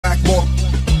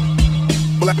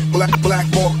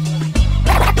Blackballed.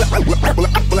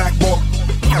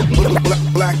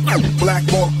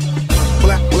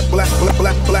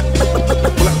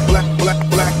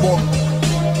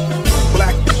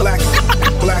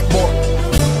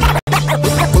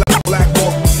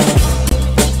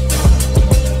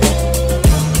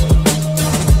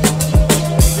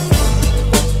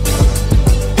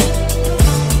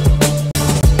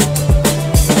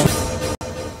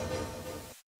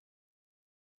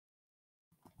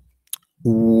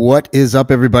 What is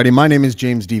up, everybody? My name is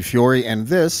James D. Fiore, and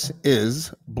this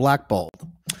is Blackballed.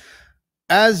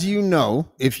 As you know,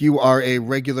 if you are a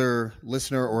regular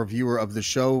listener or viewer of the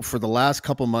show, for the last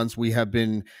couple months, we have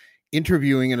been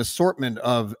interviewing an assortment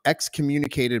of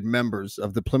excommunicated members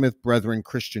of the Plymouth Brethren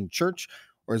Christian Church,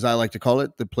 or as I like to call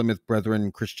it, the Plymouth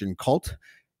Brethren Christian Cult.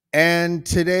 And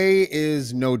today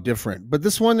is no different. But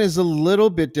this one is a little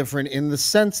bit different in the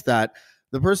sense that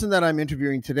the person that I'm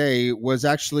interviewing today was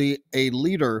actually a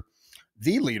leader,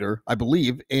 the leader, I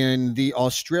believe, in the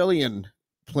Australian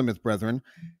Plymouth Brethren.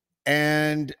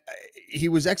 And he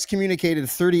was excommunicated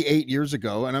 38 years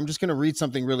ago. And I'm just going to read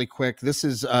something really quick. This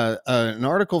is an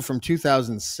article from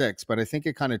 2006, but I think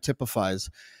it kind of typifies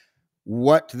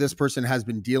what this person has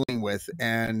been dealing with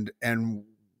and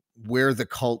where the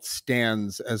cult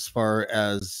stands as far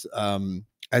as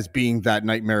being that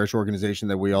nightmarish organization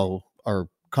that we all are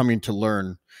coming to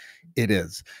learn it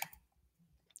is.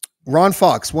 Ron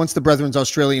Fawkes, once the Brethren's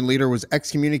Australian leader, was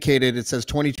excommunicated, it says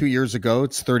 22 years ago,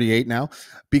 it's 38 now,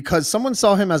 because someone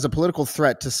saw him as a political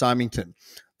threat to Symington,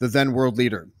 the then world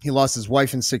leader. He lost his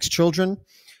wife and 6 children,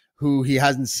 who he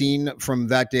hasn't seen from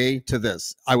that day to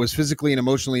this. I was physically and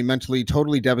emotionally, mentally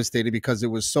totally devastated because it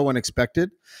was so unexpected.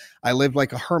 I lived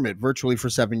like a hermit virtually for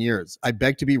 7 years. I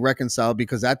begged to be reconciled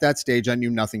because at that stage, I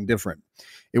knew nothing different.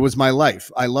 It was my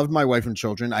life. I loved my wife and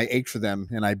children. I ached for them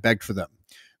and I begged for them.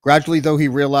 Gradually, though, he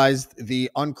realized the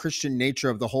unchristian nature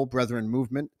of the whole Brethren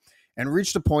movement and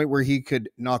reached a point where he could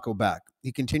not go back.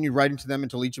 He continued writing to them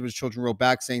until each of his children wrote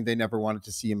back saying they never wanted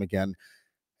to see him again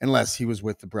unless he was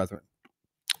with the Brethren.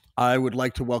 I would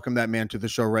like to welcome that man to the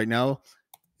show right now.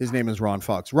 His name is Ron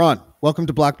Fawkes. Ron, welcome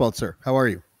to Blackballed, sir. How are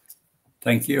you?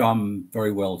 Thank you. I'm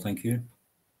very well, thank you.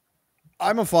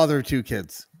 I'm a father of 2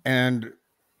 kids, and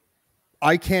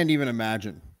I can't even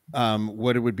imagine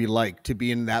what it would be like to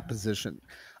be in that position.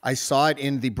 I saw it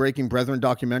in the Breaking Brethren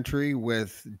documentary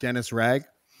with Dennis Ragg,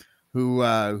 who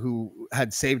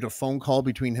had saved a phone call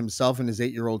between himself and his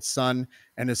 8-year-old son,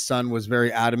 and his son was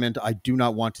very adamant, "I do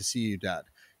not want to see you, Dad."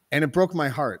 And it broke my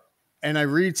heart. And I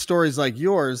read stories like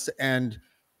yours, and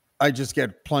I just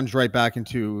get plunged right back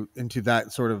into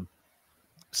that sort of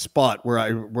spot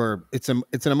where it's an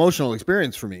emotional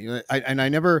experience for me. I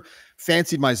never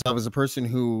fancied myself as a person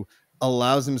who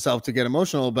allows himself to get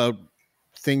emotional about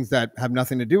things that have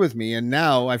nothing to do with me. And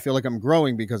now I feel like I'm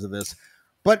growing because of this.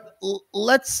 But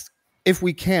let's, if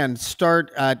we can,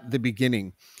 start at the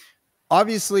beginning.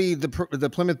 Obviously, the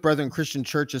Plymouth Brethren Christian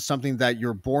Church is something that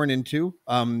you're born into.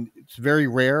 It's very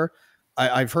rare.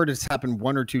 I've heard it's happened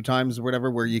 1 or 2 times or whatever,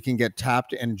 where you can get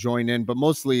tapped and join in, but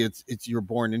mostly it's you're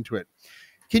born into it.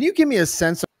 Can you give me a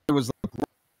sense of what it was like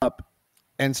growing up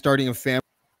and starting a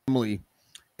family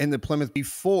in the Plymouth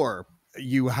before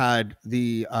you had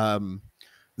the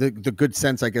good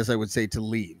sense, I guess I would say, to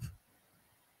leave?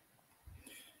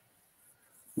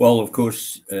 Well, of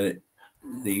course, it's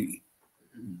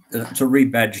a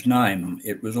rebadged name.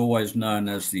 It was always known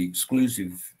as the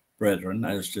exclusive Brethren,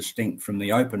 as distinct from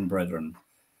the open Brethren.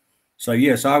 So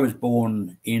yes, I was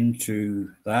born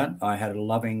into that. I had a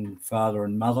loving father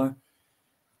and mother.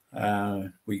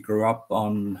 We grew up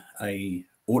on a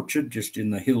orchard just in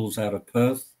the hills out of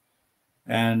Perth,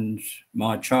 and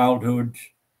my childhood,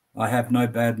 I have no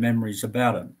bad memories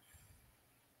about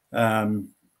it.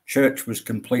 Church was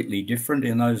completely different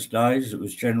in those days. It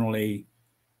was generally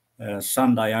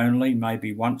Sunday only,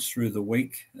 maybe once through the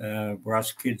week, where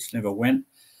us kids never went.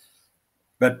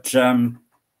 But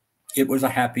it was a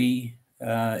happy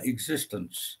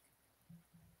existence.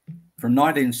 From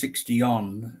 1960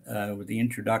 on, with the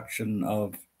introduction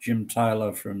of Jim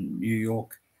Taylor from New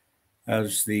York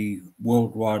as the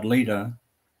worldwide leader,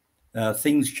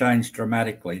 things changed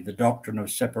dramatically. The doctrine of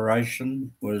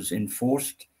separation was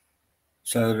enforced,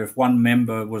 so that if one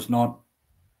member was not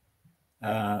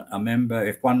a member,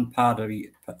 if one party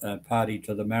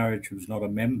to the marriage was not a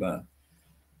member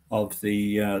of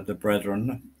the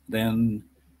Brethren, then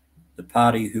the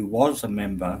party who was a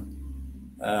member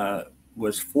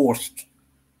was forced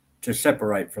to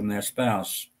separate from their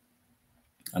spouse.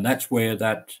 And that's where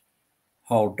that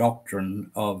whole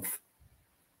doctrine of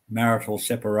marital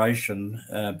separation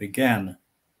began.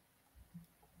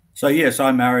 So yes,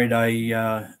 I married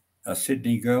a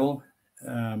Sydney girl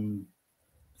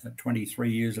at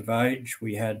 23 years of age.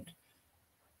 We had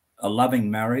a loving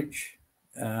marriage.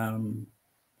 Um,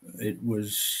 it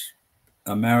was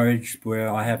a marriage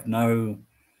where I have no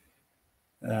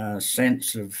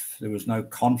sense of, there was no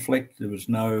conflict, there was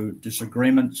no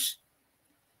disagreements,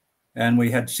 and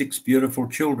we had 6 beautiful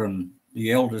children.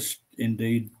 The eldest,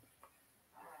 indeed,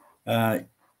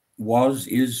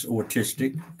 is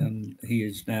autistic, and he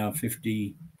is now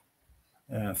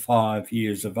 55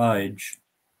 years of age.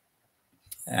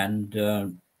 And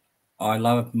I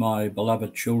love my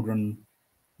beloved children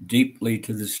deeply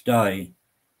to this day.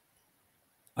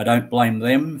 I don't blame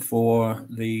them for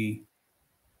the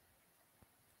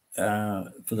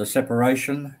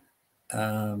separation.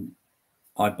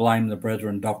 I blame the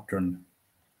Brethren doctrine.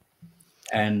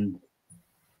 And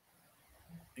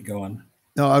go on.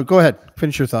 No, go ahead.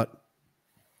 Finish your thought.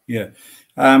 Yeah.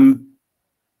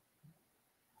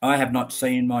 I have not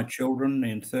seen my children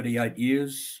in 38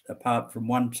 years, apart from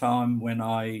one time when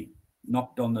I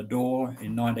knocked on the door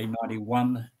in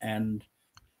 1991, and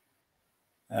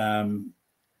then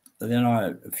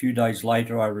a few days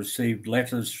later, I received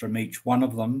letters from each one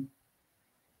of them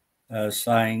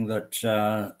saying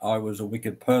that I was a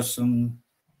wicked person,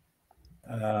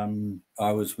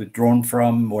 I was withdrawn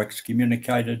from or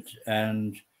excommunicated,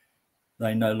 and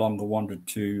they no longer wanted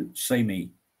to see me.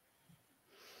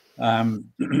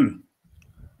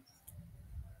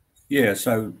 Yeah,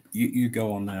 so you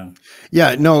go on now.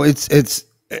 Yeah, no, it's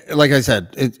like I said,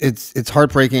 it's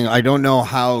heartbreaking. I don't know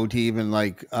how to even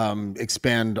like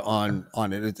expand on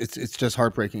it. It's just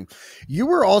heartbreaking. You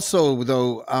were also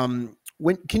though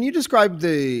can you describe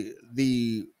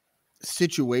the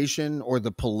situation or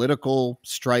the political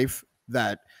strife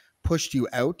that pushed you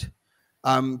out?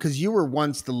 Because you were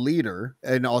once the leader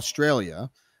in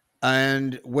Australia,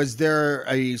 and was there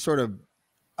a sort of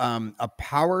a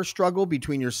power struggle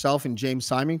between yourself and James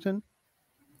Symington?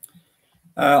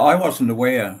 I wasn't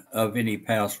aware of any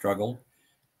power struggle.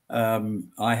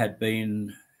 I had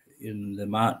been in the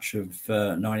March of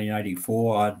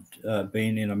 1984. I'd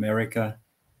been in America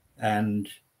and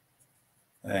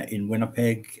in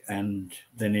Winnipeg, and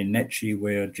then in Netchie,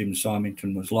 where Jim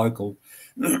Symington was local.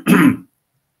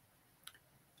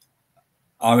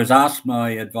 I was asked my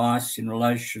advice in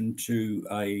relation to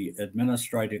a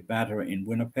administrative matter in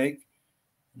Winnipeg.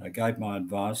 I gave my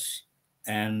advice,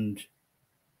 and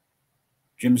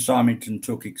Jim Symington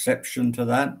took exception to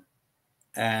that.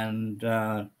 And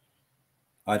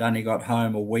I'd only got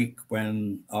home a week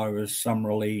when I was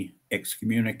summarily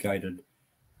excommunicated.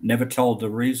 Never told the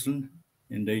reason.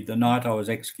 Indeed, the night I was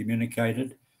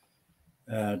excommunicated,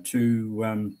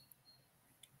 two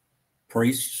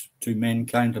priests, 2 men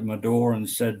came to my door and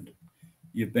said,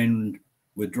 "You've been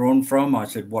withdrawn from." I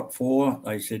said, "What for?"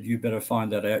 They said, "You better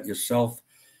find that out yourself,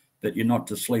 that you're not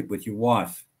to sleep with your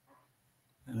wife."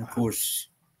 And of course,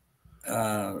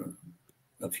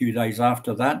 a few days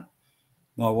after that,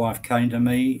 my wife came to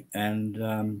me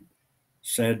and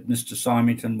said, "Mr.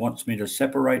 Symington wants me to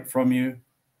separate from you,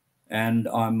 and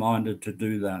I'm minded to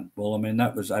do that." Well, I mean,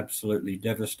 that was absolutely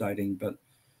devastating, but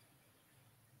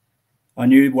I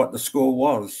knew what the score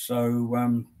was.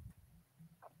 So,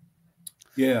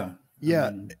 yeah.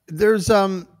 Yeah. There's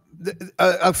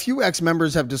a few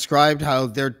ex-members have described how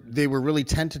they were really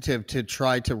tentative to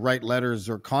try to write letters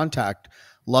or contact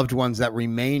loved ones that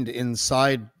remained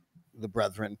inside the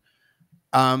Brethren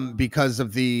because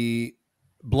of the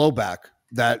blowback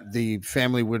that the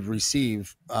family would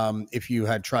receive if you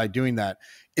had tried doing that.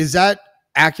 Is that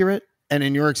accurate? And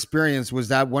in your experience, was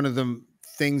that one of the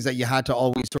things that you had to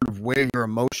always sort of weigh your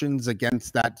emotions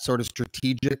against that sort of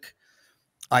strategic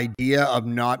idea of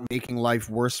not making life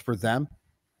worse for them?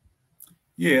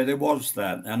 Yeah, there was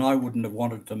that. And I wouldn't have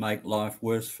wanted to make life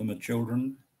worse for my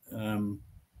children,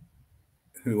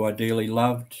 who I dearly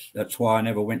loved. That's why I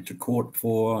never went to court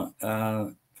for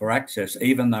access,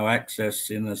 even though access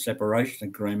in the separation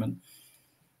agreement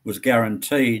was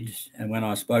guaranteed. And when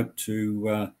I spoke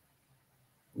to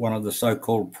one of the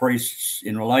so-called priests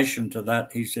in relation to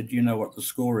that, he said, "You know what the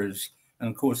score is." And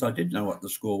of course, I did know what the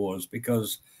score was,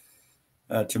 because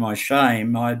to my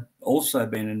shame, I'd also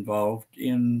been involved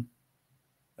in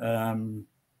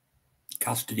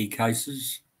custody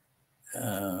cases,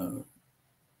 of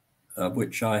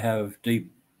which I have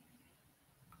deep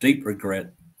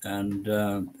regret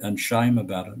and shame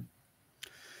about it.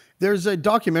 There's a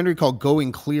documentary called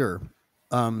Going Clear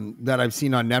that I've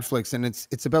seen on Netflix, and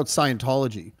it's about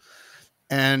Scientology,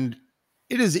 and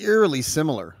it is eerily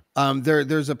similar.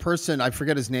 There's a person, I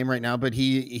forget his name right now, but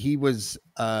he was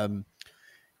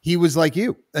like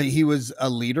you. He was a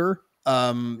leader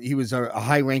He was a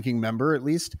high-ranking member, at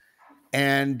least,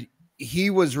 and he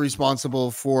was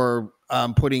responsible for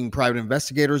putting private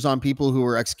investigators on people who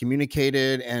were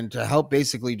excommunicated and to help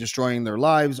basically destroying their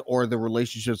lives or their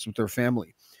relationships with their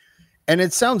family. And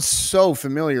it sounds so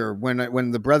familiar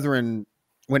when the brethren,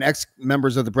 when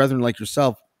ex-members of the brethren like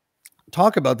yourself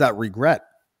talk about that regret,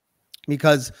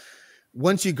 because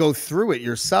once you go through it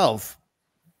yourself,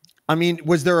 I mean,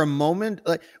 was there a moment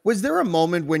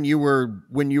when you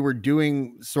were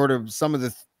doing sort of some of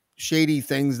the shady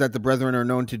things that the brethren are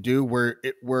known to do, where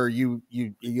you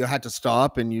had to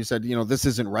stop and you said, this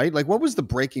isn't right? Like, what was the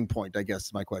breaking point? I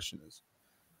guess my question is.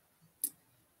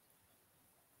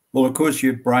 Well, of course,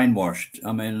 you're brainwashed.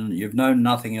 I mean, you've known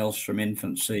nothing else from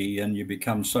infancy, and you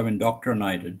become so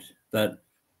indoctrinated that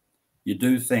you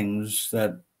do things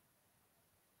that,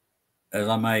 as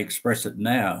I may express it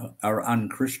now, are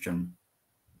unchristian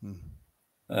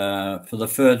for the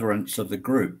furtherance of the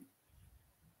group.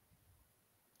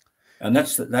 And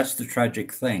that's the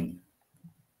tragic thing.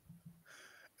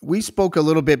 We spoke a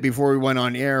little bit before we went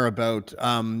on air about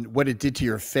what it did to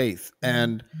your faith.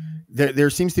 And there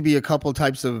seems to be a couple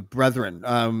types of brethren.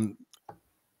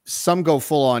 Some go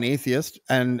full on atheist,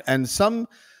 and some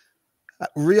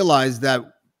realize that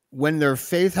when their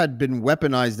faith had been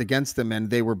weaponized against them and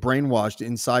they were brainwashed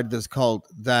inside this cult,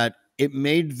 that it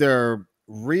made their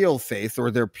real faith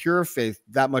or their pure faith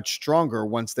that much stronger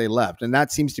once they left. And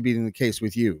that seems to be the case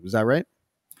with you. Is that right?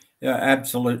 Yeah,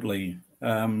 absolutely.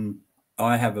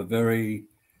 I have a very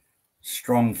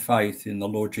strong faith in the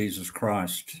Lord Jesus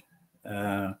Christ.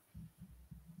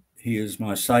 He is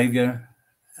my savior.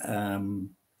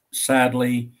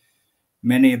 Sadly,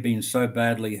 many have been so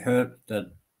badly hurt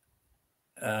that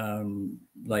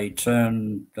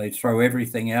they throw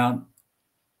everything out.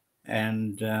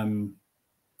 And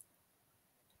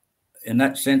in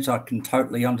that sense, I can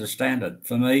totally understand it.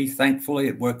 For me, thankfully,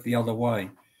 it worked the other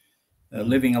way.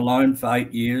 Living alone for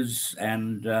 8 years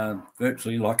and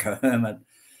virtually like a hermit,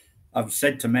 I've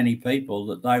said to many people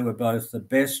that they were both the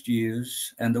best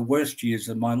years and the worst years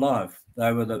of my life.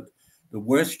 They were the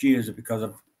worst years because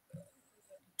of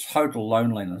total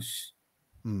loneliness,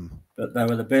 but they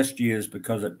were the best years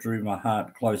because it drew my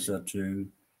heart closer to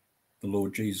the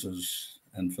Lord Jesus.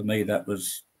 And for me, that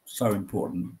was so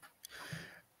important.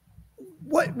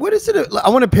 What is it? I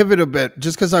want to pivot a bit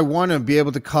just because I want to be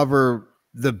able to cover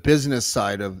the business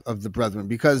side of the brethren,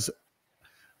 because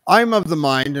I'm of the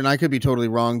mind, and I could be totally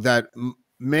wrong, that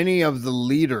many of the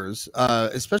leaders,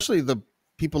 especially the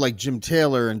people like Jim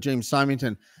Taylor and James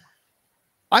Symington,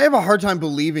 I have a hard time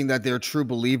believing that they're true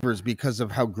believers because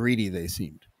of how greedy they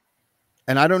seemed.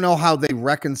 And I don't know how they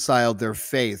reconciled their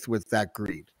faith with that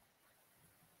greed.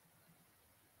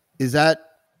 Is that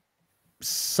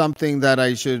something that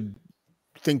I should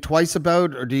think twice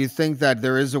about, or do you think that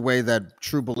there is a way that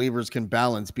true believers can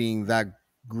balance being that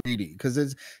greedy?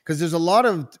 Because there's a lot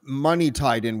of money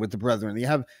tied in with the brethren. You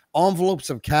have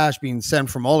envelopes of cash being sent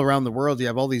from all around the world. You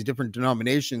have all these different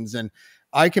denominations, and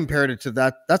I compared it to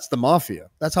that. That's the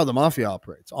mafia. That's how the mafia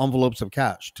operates. Envelopes of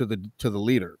cash to the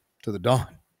leader, to the Don,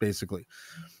 basically.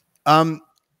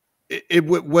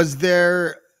 Was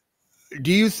there.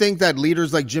 Do you think that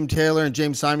leaders like Jim Taylor and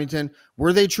James Symington,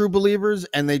 were they true believers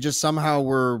and they just somehow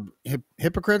were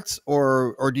hypocrites?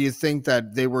 Or do you think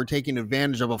that they were taking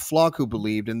advantage of a flock who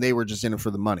believed and they were just in it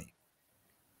for the money?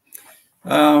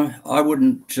 I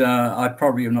wouldn't, I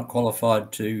probably am not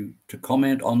qualified to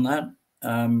comment on that.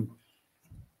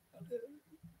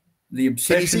 The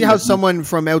obsession. Can you see how someone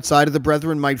from outside of the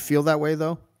brethren might feel that way,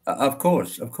 though? Of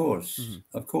course.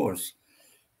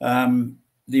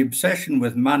 The obsession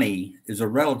with money is a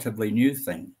relatively new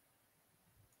thing.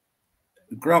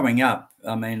 Growing up,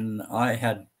 I mean,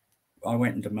 I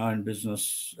went into my own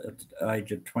business at the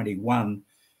age of 21,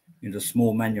 into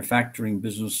small manufacturing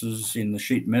businesses in the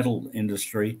sheet metal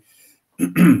industry.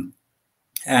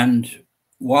 And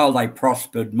while they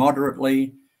prospered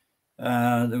moderately,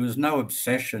 there was no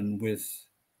obsession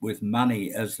with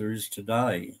money as there is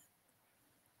today.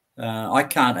 I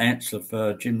can't answer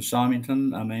for Jim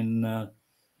Symington. I mean,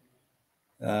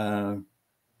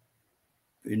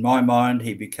 in my mind,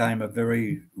 he became a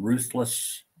very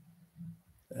ruthless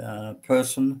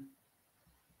person.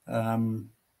 I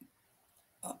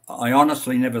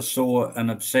honestly never saw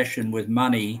an obsession with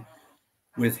money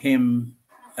with him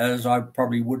as I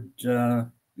probably would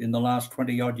in the last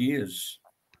 20 odd years.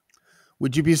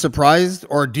 Would you be surprised,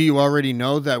 or do you already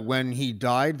know that when he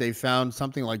died, they found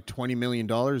something like $20 million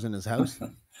in his house?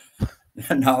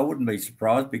 No, I wouldn't be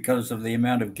surprised because of the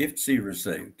amount of gifts he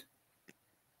received.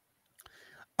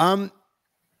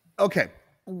 Okay.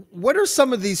 what are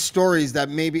some of these stories that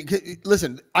maybe,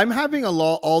 listen, I'm having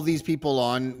all these people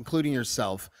on, including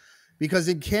yourself, because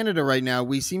in Canada right now,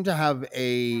 we seem to have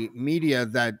a media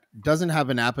that doesn't have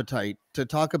an appetite to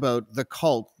talk about the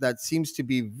cult that seems to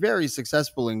be very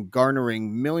successful in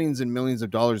garnering millions and millions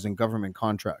of dollars in government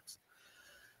contracts.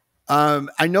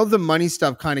 I know the money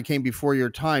stuff kind of came before your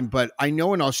time, but I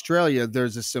know in Australia,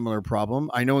 there's a similar problem.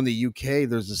 I know in the UK,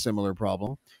 there's a similar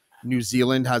problem. New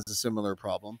Zealand has a similar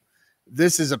problem.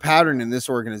 This is a pattern in this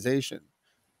organization.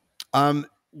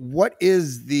 What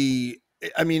is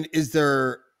I mean, is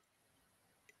the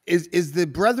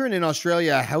Brethren in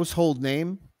Australia a household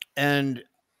name? And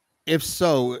if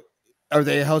so, are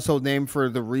they a household name for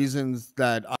the reasons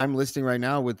that I'm listing right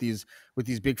now with these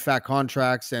big fat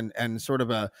contracts and sort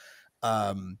of a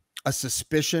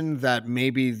suspicion that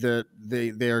maybe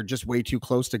they are just way too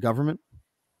close to government?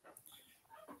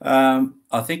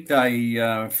 I think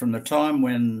they, from the time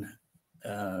when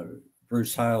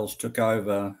Bruce Hales took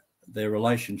over, their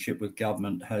relationship with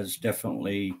government has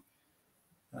definitely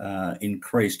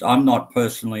increased. I'm not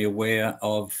personally aware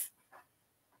of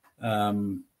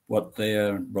what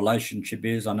their relationship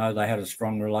is. I know they had a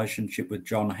strong relationship with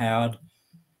John Howard,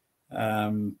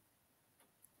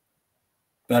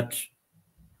 but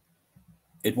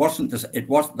that wasn't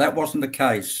the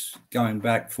case going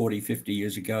back 40, 50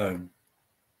 years ago.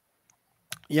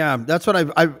 Yeah, that's what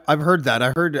I've heard. That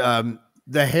I heard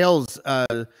the Hales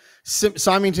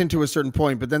Symington to a certain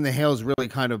point, but then the Hales really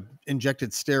kind of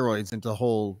injected steroids into the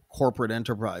whole corporate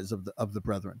enterprise of the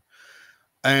Brethren,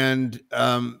 and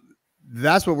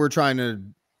that's what we're trying to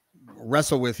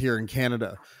wrestle with here in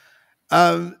Canada.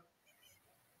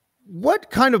 What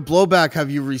kind of blowback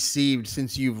have you received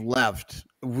since you've left?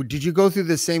 Did you go through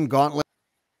the same gauntlet?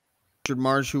 Richard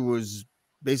Marsh, who was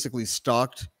basically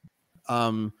stalked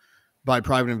by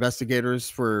private investigators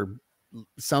for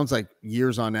sounds like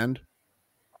years on end.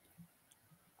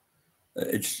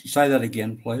 Say that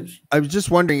again, please. I was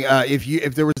just wondering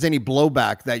if there was any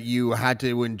blowback that you had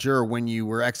to endure when you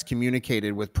were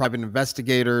excommunicated with private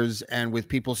investigators and with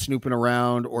people snooping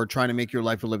around or trying to make your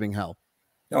life a living hell.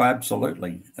 Oh,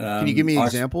 absolutely. Can you give me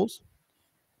examples?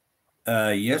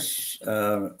 Yes.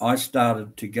 I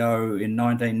started to go in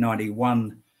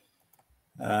 1991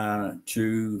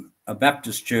 to a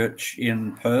Baptist church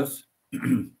in Perth,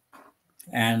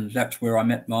 and that's where I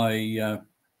met my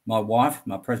wife,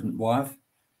 my present wife.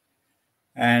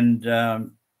 And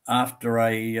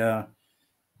after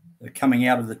coming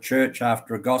out of the church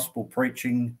after a gospel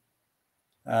preaching,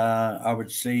 I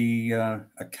would see a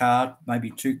car, maybe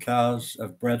two cars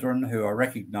of brethren who I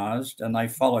recognized, and they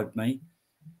followed me,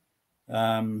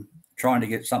 trying to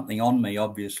get something on me,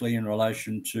 obviously, in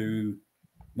relation to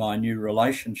my new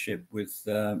relationship with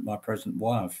my present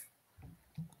wife.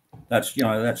 That's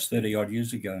 30 odd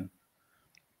years ago.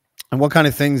 And what kind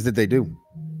of things did they do?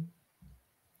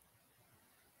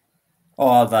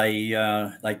 Oh,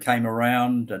 they came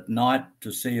around at night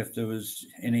to see if there was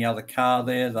any other car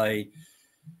there. They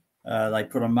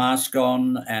put a mask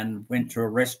on and went to a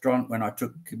restaurant when I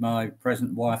took my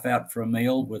present wife out for a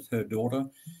meal with her daughter.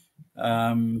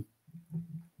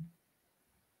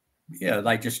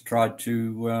 They just tried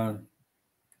to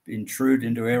intrude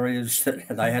into areas that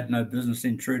they had no business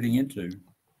intruding into.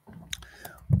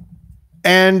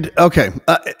 And okay,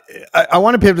 I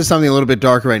want to pivot to something a little bit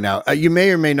darker right now. You may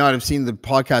or may not have seen the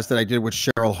podcast that I did with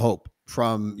Cheryl Hope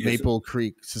from Maple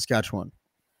Creek, Saskatchewan.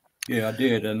 Yeah, I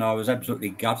did, and I was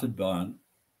absolutely gutted by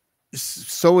it.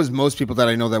 So was most people that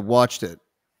I know that watched it.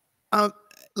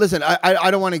 Listen,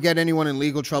 I don't want to get anyone in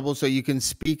legal trouble, so you can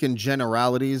speak in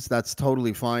generalities. That's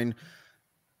totally fine.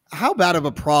 How bad of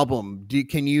a problem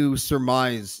can you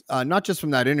surmise, not just from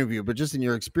that interview, but just in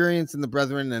your experience in the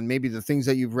Brethren and maybe the things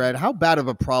that you've read? How bad of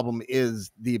a problem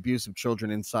is the abuse of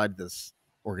children inside this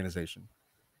organization?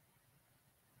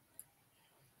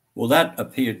 Well, that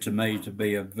appeared to me to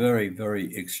be a very,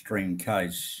 very extreme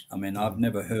case. I mean, I've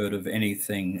never heard of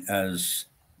anything as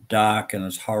dark and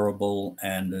as horrible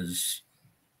and as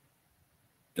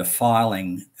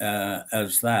defiling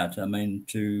as that. I mean,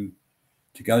 to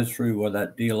go through what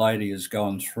that dear lady has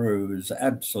gone through is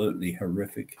absolutely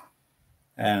horrific.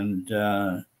 And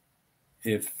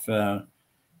if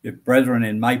Brethren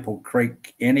in Maple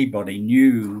Creek, anybody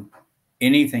knew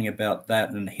anything about that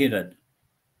and hid it,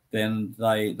 then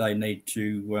they need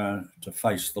to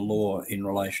face the law in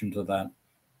relation to that.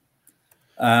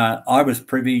 I was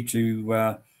privy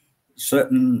to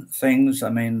certain things. I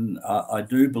mean, I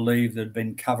do believe there have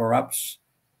been cover-ups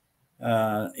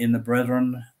in the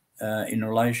Brethren in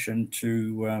relation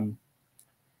to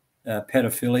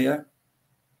pedophilia.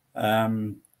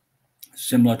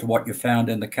 similar to what you found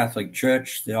in the Catholic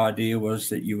Church. The idea was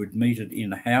that you would meet it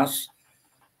in a house,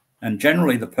 and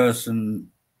generally the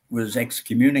person was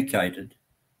excommunicated.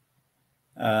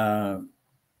 But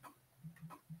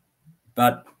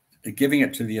giving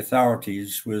it to the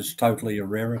authorities was totally a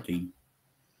rarity.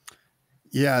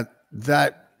 Yeah,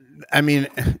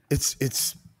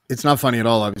 it's not funny at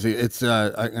all. Obviously,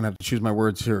 I'm gonna have to choose my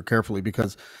words here carefully,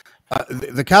 because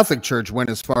the Catholic Church went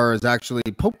as far as actually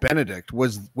Pope Benedict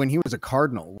was, when he was a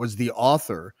cardinal, was the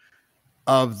author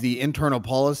of the internal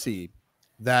policy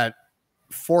that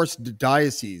forced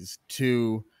dioceses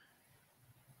to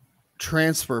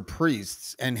transfer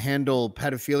priests and handle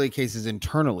pedophilia cases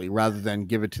internally rather than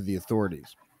give it to the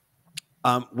authorities.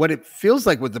 What it feels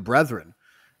like with the Brethren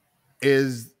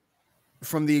is,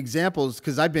 from the examples,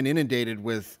 because I've been inundated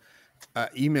with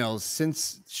emails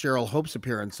since Cheryl Hope's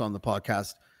appearance on the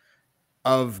podcast,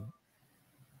 of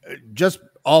just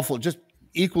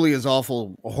equally as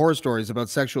awful horror stories about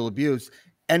sexual abuse.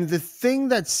 And the thing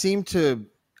that seemed to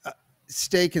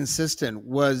stay consistent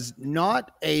was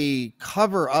not a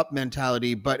cover up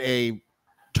mentality, but a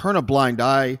turn a blind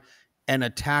eye and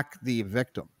attack the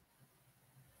victim.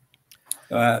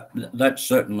 That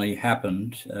certainly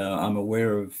happened. I'm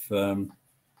aware of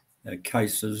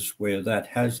cases where that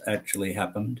has actually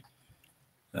happened.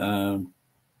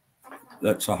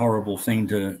 That's a horrible thing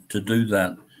to do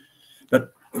that.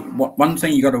 But one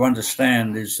thing you got to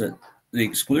understand is that the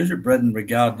exclusive brethren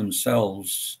regard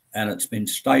themselves, and it's been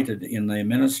stated in their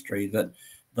ministry, that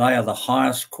they are the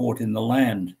highest court in the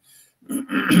land.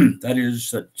 That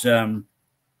is, that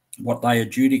what they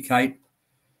adjudicate,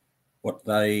 what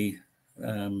they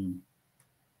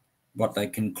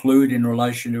conclude in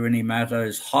relation to any matter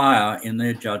is higher in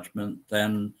their judgment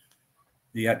than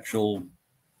the actual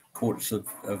courts of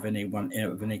any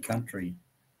country.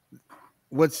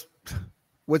 What's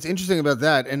interesting about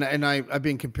that, and I've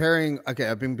been comparing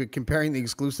the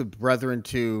exclusive brethren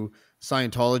to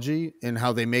Scientology in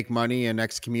how they make money and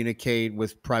excommunicate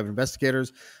with private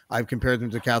investigators. I've compared them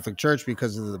to Catholic Church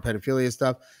because of the pedophilia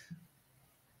stuff.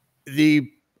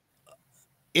 The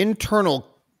internal,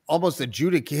 almost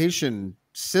adjudication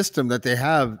system that they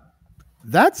have,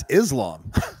 that's Islam.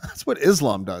 That's what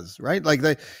Islam does, right? Like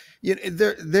they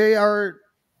are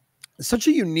such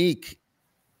a unique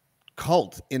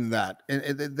cult in that,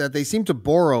 and that they seem to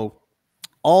borrow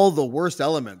all the worst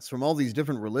elements from all these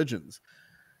different religions,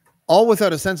 all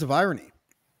without a sense of irony.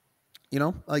 You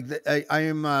know, like I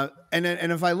am, and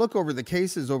if I look over the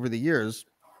cases over the years,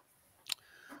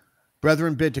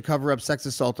 Brethren bid to cover up sex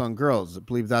assault on girls. I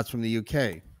believe that's from the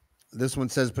UK. This one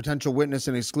says potential witness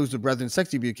in exclusive Brethren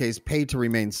sex abuse case paid to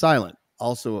remain silent.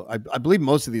 Also, I believe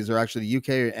most of these are actually the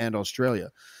UK and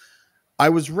Australia. I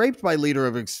was raped by leader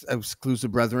of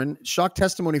exclusive Brethren. Shock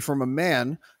testimony from a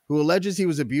man who alleges he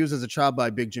was abused as a child by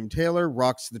Big Jim Taylor.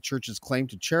 Rocks the church's claim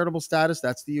to charitable status.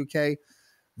 That's the UK.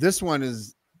 This one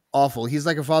is awful. He's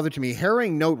like a father to me.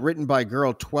 Harrowing note written by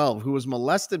girl 12 who was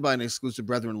molested by an exclusive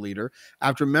Brethren leader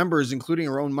after members, including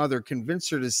her own mother,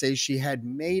 convinced her to say she had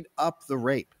made up the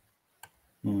rape.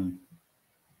 When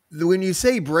you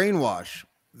say brainwash,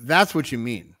 that's what you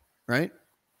mean, right?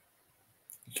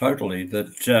 Totally.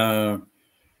 That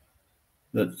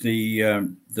the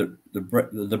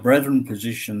Brethren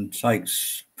position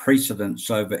takes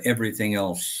precedence over everything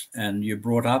else, and you're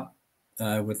brought up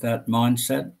with that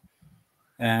mindset,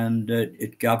 and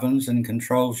it governs and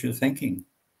controls your thinking.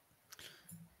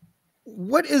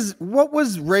 What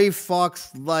was Ray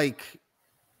Fawkes like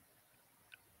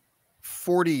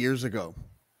 40 years ago?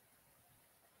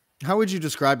 How would you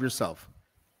describe yourself?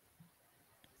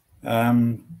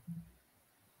 Does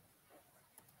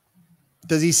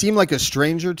he seem like a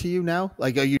stranger to you now?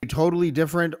 Like, are you totally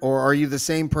different, or are you the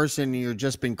same person and you're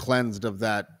just been cleansed of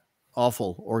that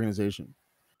awful organization?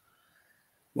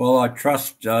 Well, I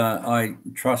trust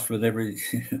with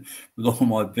with all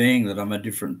my being that I'm a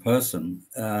different person.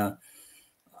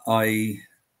 I'm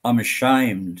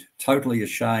ashamed, totally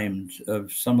ashamed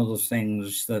of some of the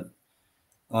things that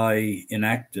I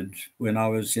enacted when I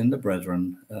was in the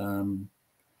Brethren.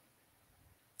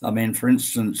 I mean, for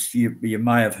instance, you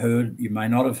may have heard, you may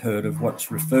not have heard of what's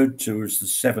referred to as the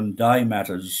 7-day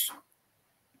matters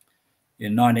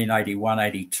in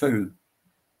 1981-82.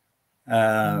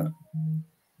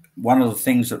 One of the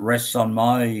things that rests on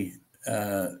my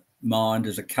mind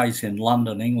is a case in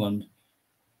London, England,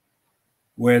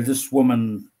 where this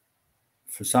woman,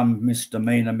 for some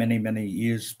misdemeanor many, many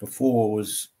years before,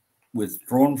 was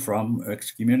withdrawn from,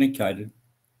 excommunicated.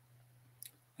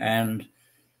 And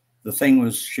the thing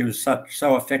was, she was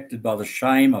so affected by the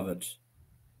shame of it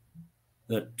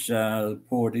that the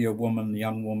poor dear woman,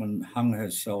 young woman, hung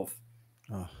herself.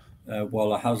 Oh.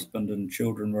 while her husband and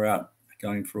children were out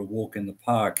going for a walk in the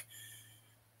park.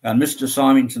 And Mr.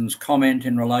 Symington's comment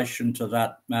in relation to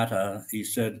that matter, he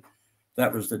said,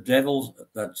 that was the devil's,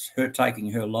 that's her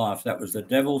taking her life, that was the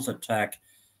devil's attack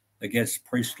against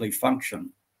priestly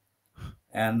function.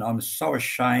 And I'm so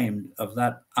ashamed of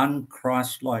that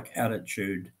un-Christ-like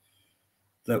attitude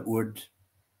that would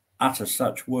utter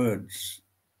such words.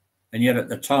 And yet at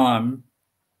the time,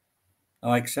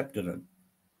 I accepted it.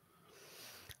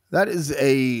 That is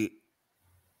a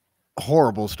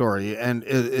horrible story, and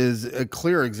it is a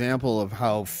clear example of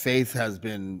how faith has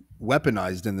been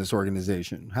weaponized in this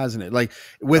organization, hasn't it? Like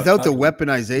without the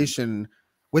weaponization,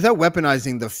 without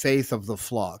weaponizing the faith of the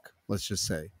flock, let's just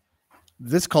say,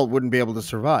 this cult wouldn't be able to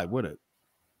survive, would it?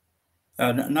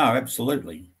 No,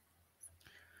 absolutely.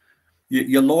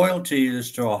 Your loyalty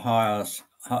is to a higher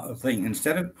thing.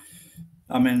 Instead of,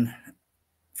 I mean,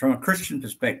 from a Christian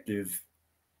perspective,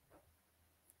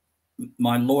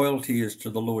 my loyalty is to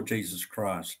the Lord Jesus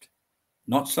Christ.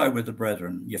 Not so with the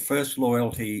brethren. Your first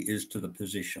loyalty is to the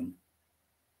position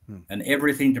and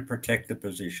everything to protect the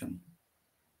position.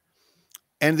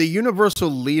 And the universal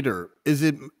leader,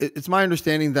 it's my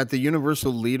understanding that the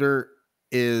universal leader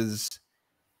is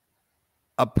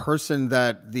a person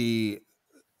that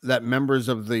members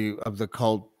of the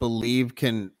cult believe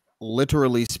can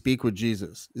literally speak with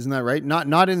Jesus. Isn't that right?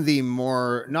 Not in the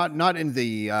more not in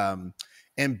the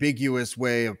ambiguous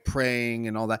way of praying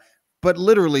and all that, but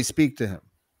literally speak to him.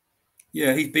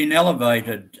 Yeah, he's been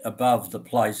elevated above the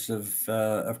place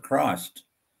of Christ,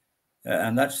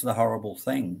 and that's the horrible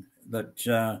thing, that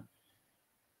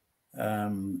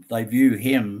they view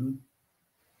him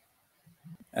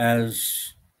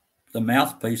as the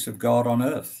mouthpiece of God on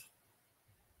earth.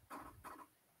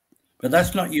 But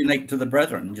that's not unique to the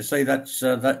brethren. You see,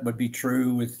 that would be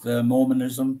true with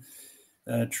Mormonism,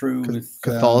 true with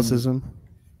Catholicism,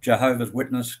 Jehovah's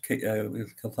Witness,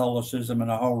 with Catholicism,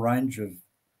 and a whole range of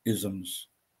isms.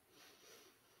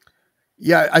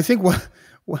 Yeah, I think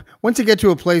once you get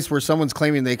to a place where someone's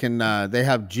claiming they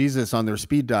have Jesus on their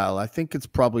speed dial, I think it's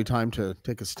probably time to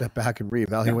take a step back and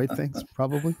reevaluate things.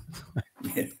 Probably.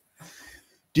 Yeah.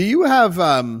 Do you have?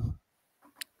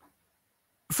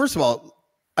 First of all,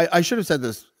 I should have said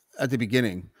this at the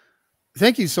beginning.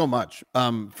 Thank you so much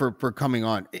for coming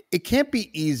on. It can't be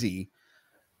easy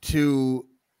to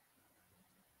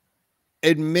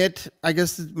admit, I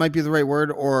guess it might be the right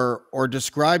word, or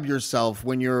describe yourself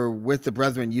when you're with the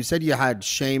brethren. You said you had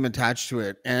shame attached to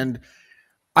it, and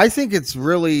I think it's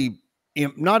really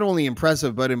not only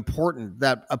impressive but important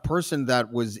that a person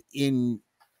that was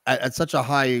at such a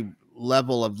high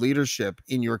level of leadership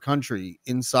in your country,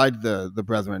 inside the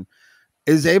brethren,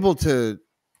 is able to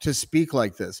speak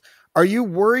like this. Are you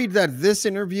worried that this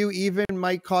interview even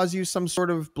might cause you some sort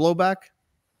of blowback?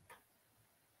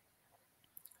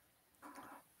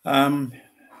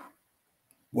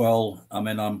 Well, I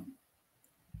mean,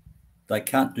 they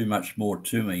can't do much more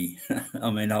to me.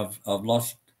 I mean, I've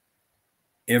lost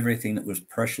everything that was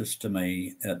precious to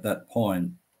me at that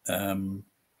point. My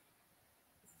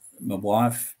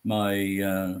wife,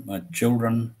 my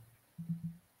children,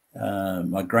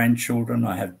 my grandchildren.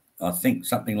 I have, I think,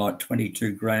 something like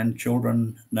 22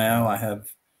 grandchildren now. I have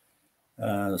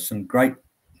some great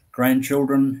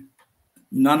grandchildren.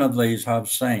 None of these I've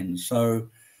seen, so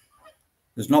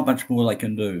there's not much more they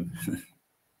can do.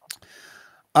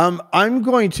 I'm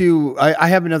going to, I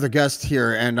have another guest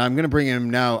here, and I'm going to bring him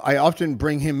now. I often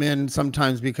bring him in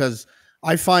sometimes because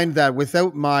I find that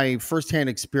without my firsthand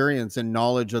experience and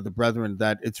knowledge of the brethren,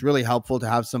 that it's really helpful to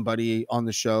have somebody on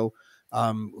the show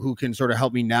who can sort of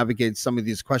help me navigate some of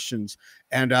these questions.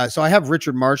 And so I have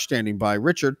Richard Marsh standing by.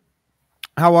 Richard,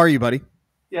 how are you, buddy?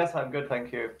 Yes, I'm good,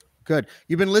 thank you. Good.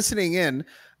 You've been listening in.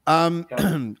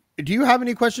 Do you have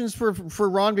any questions for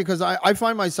Ron? Because I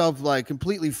find myself like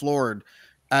completely floored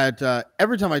at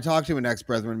every time I talk to an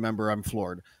ex-brethren member, I'm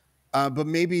floored. But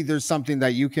maybe there's something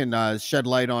that you can shed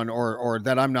light on, or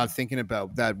that I'm not thinking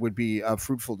about, that would be a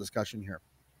fruitful discussion here.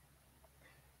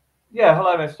 Yeah,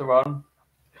 hello, Mr. Ron.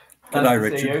 Hello,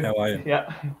 Richard. How are you?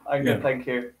 Yeah, I'm good, thank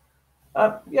you.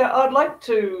 Yeah, I'd like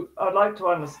to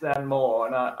understand more,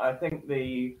 and I think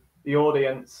the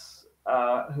audience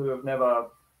who have never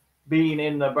been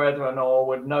in the brethren or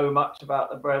would know much about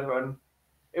the brethren,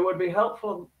 it would be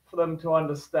helpful for them to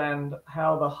understand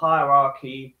how the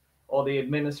hierarchy or the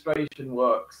administration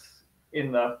works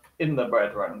in the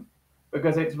brethren,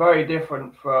 because it's very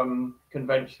different from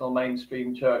conventional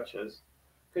mainstream churches.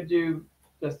 Could you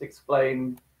just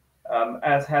explain,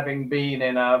 as having been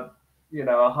in a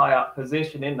high up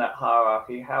position in that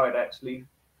hierarchy, how it actually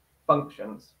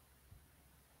functions?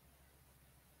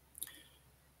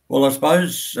 Well, I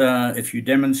suppose if you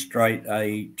demonstrate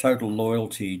a total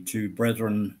loyalty to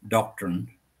Brethren doctrine,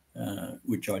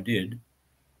 which I did,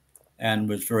 and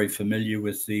was very familiar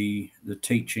with the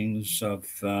teachings of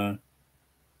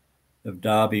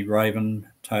Darby, Raven,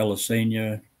 Taylor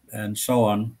Senior, and so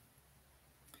on,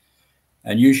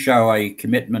 and you show a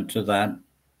commitment to that,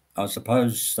 I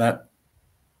suppose that,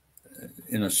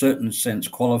 in a certain sense,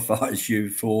 qualifies you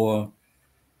for,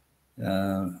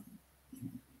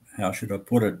 how should I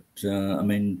put it? I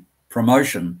mean,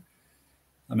 promotion.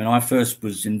 I mean, I first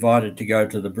was invited to go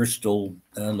to the Bristol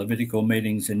Levitical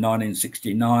meetings in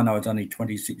 1969. I was only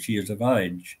 26 years of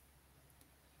age,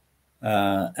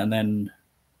 and then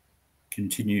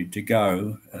continued to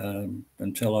go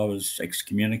until I was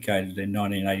excommunicated in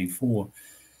 1984.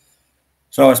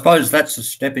 So I suppose that's a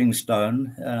stepping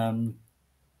stone.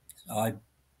 I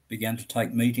began to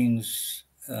take meetings,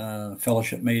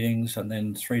 fellowship meetings, and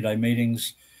then 3-day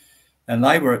meetings. And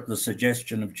they were at the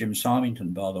suggestion of Jim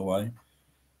Symington, by the way.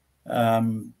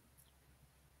 From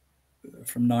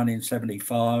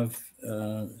 1975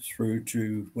 through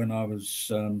to when I was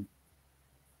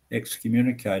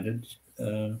excommunicated,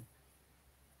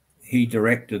 he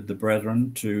directed the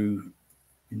brethren to,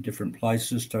 in different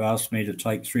places, to ask me to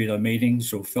take 3-day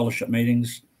meetings or fellowship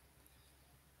meetings.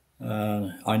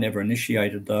 I never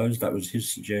initiated those. That was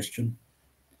his suggestion.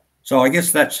 So I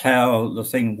guess that's how the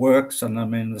thing works. And I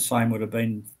mean, the same would have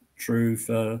been true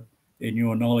for, in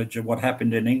your knowledge of what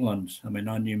happened in England. I mean,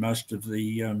 I knew most of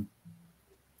the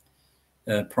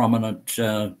prominent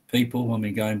people. I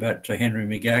mean, going back to Henry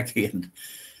McGackie and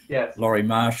Yes. Laurie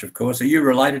Marsh, of course. Are you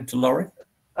related to Laurie?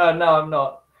 No, I'm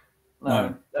not.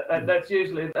 No.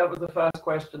 That was the first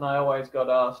question I always got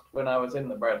asked when I was in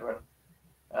the Brethren.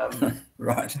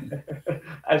 Right.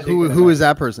 Who is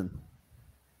that person?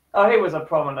 Oh, he was a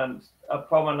prominent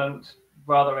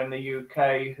brother in the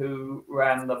UK who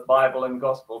ran the Bible and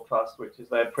Gospel Trust, which is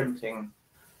their printing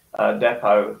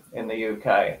depot in the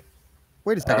UK.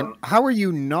 Wait a second. How are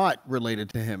you not related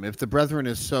to him if the Brethren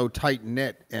is so tight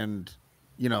knit and,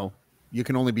 you know, you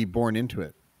can only be born into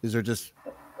it? Is there just...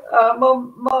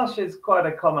 Well, Marsh is quite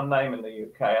a common name in the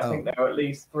UK. I think there are at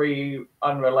least 3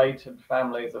 unrelated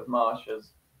families of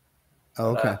Marshes.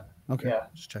 Oh, okay. Okay. Yeah.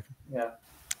 Just checking. Yeah.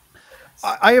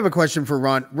 I have a question for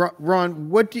Ron.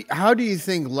 Ron, how do you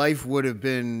think life would have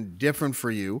been different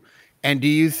for you? And do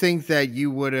you think that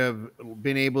you would have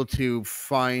been able to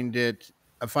find the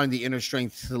inner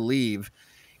strength to leave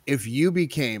if you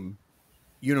became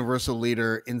universal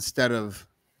leader instead of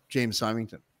James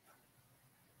Symington?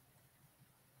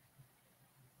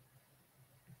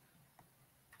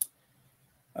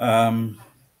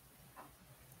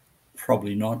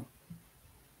 Probably not.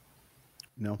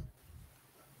 No.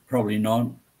 Probably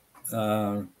not.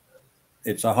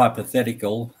 It's a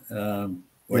hypothetical.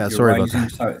 Yeah, sorry about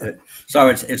that. So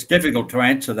it's difficult to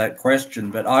answer that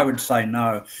question, but I would say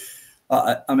no.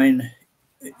 I mean,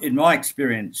 in my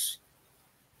experience,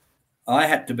 I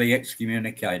had to be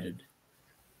excommunicated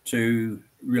to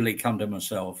really come to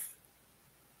myself.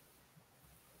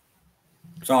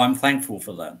 So I'm thankful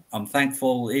for that. I'm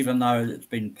thankful, even though it's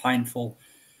been painful,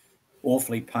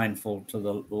 awfully painful, to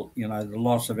the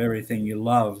loss of everything you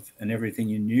love and everything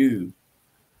you knew.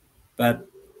 But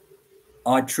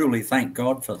I truly thank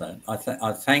God for that.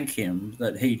 I thank him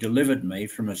that he delivered me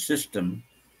from a system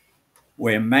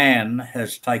where man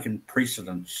has taken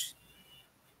precedence.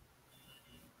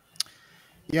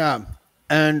 Yeah.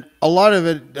 And a lot of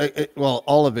it, well,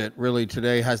 all of it really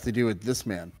today has to do with this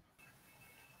man.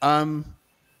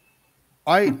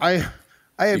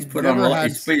 He's put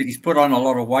on a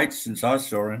lot of weight since I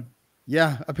saw him.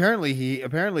 Yeah,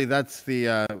 apparently that's the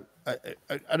I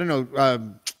don't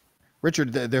know,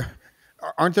 Richard.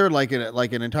 Aren't there like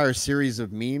an entire series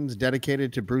of memes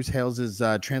dedicated to Bruce Hales's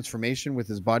transformation with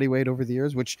his body weight over the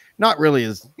years, which not really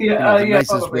is the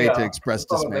nicest way to express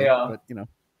dismay, but you know.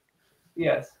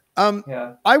 Yes.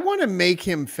 I want to make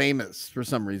him famous for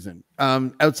some reason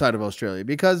outside of Australia,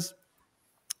 because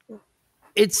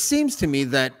it seems to me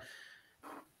that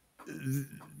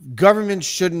government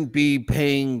shouldn't be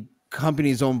paying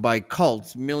companies owned by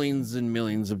cults millions and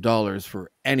millions of dollars for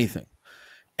anything.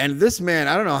 And this man,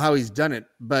 I don't know how he's done it,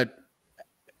 but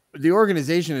the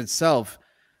organization itself,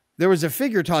 there was a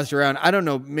figure tossed around. I don't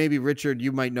know, maybe Richard,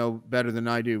 you might know better than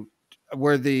I do,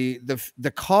 where the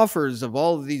coffers of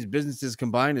all of these businesses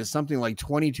combined is something like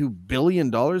 $22 billion.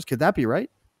 Could that be right?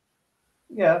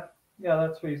 Yeah,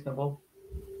 that's reasonable.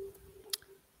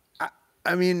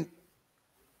 I mean,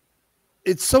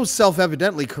 it's so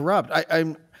self-evidently corrupt.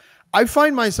 I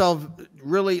find myself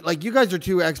really, like, you guys are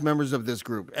 2 ex-members of this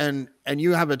group, and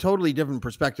you have a totally different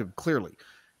perspective, clearly.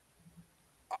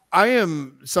 I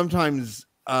am sometimes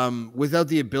without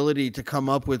the ability to come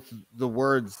up with the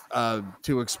words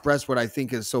to express what I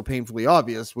think is so painfully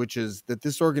obvious, which is that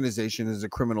this organization is a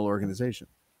criminal organization.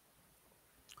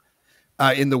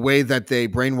 In the way that they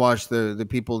brainwash the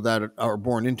people that are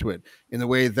born into it, in the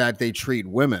way that they treat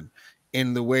women,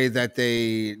 in the way that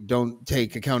they don't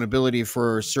take accountability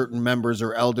for certain members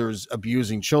or elders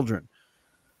abusing children.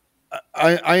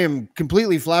 I am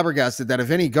completely flabbergasted that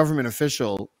if any government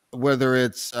official, whether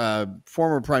it's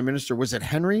former Prime Minister, was it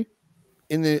Henry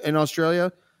in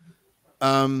Australia?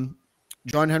 John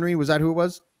Henry, was that who it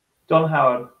was? John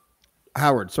Howard.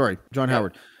 Howard, sorry, John Yeah.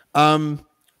 Howard.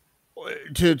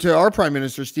 To our Prime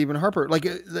Minister Stephen Harper,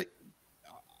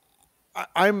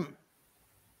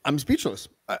 I'm speechless.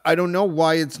 I don't know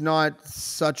why it's not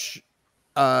such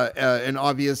an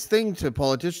obvious thing to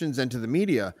politicians and to the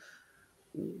media.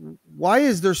 Why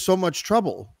is there so much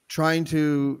trouble trying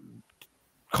to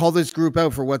call this group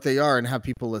out for what they are and have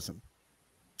people listen?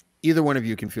 Either one of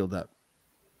you can field that.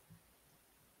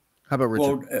 How about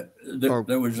Richard? Well,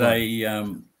 there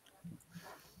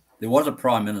was a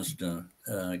Prime Minister,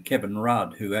 Kevin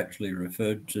Rudd, who actually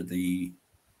referred to the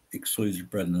Exclusive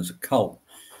Brethren as a cult.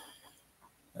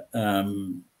 I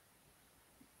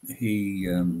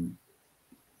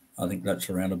think that's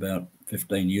around about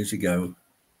 15 years ago,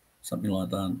 something like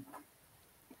that.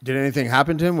 Did anything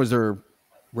happen to him? Was there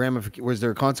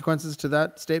consequences to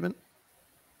that statement?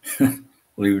 Well,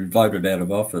 he was voted out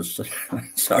of office.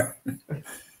 So,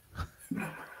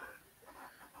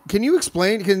 can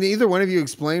either one of you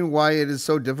explain why it is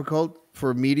so difficult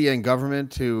for media and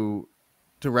government to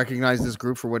recognize this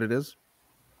group for what it is?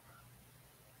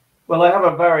 Well, they have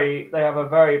a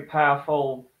very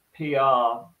powerful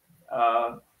PR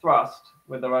thrust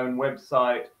with their own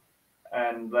website,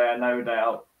 and they're no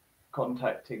doubt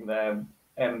contacting their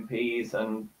MPs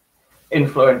and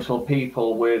influential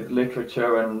people with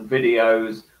literature and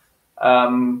videos.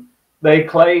 They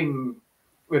claim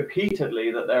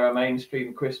repeatedly that they're a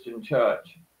mainstream Christian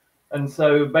church, and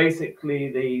so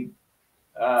basically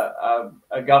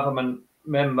a government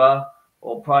member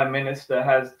or prime minister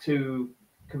has two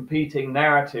competing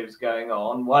narratives going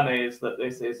on. One is that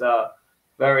this is a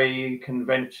very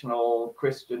conventional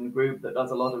Christian group that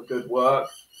does a lot of good work,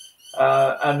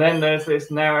 and then there's this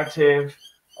narrative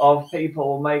of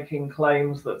people making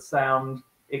claims that sound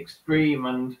extreme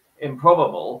and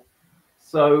improbable.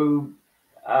 So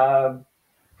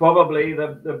probably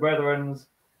the Brethren's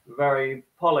very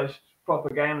polished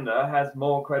propaganda has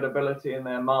more credibility in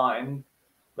their mind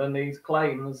than these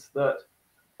claims that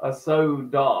are so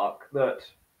dark that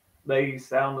they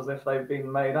sound as if they've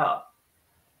been made up.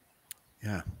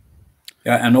 Yeah.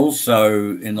 Yeah, and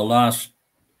also in the last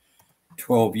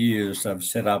 12 years, they've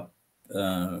set up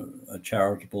a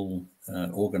charitable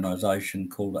organisation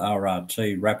called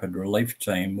RRT, Rapid Relief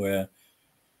Team, where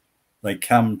they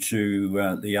come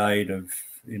to the aid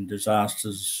in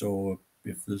disasters, or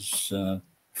if there's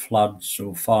floods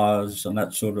or fires and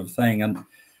that sort of thing. And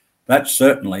that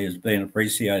certainly has been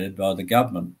appreciated by the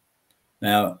government.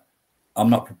 Now, I'm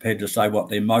not prepared to say what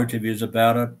their motive is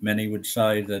about it. Many would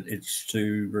say that it's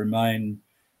to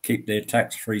keep their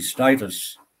tax-free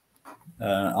status.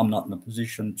 I'm not in a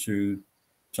position to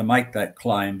make that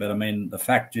claim, but I mean, the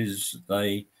fact is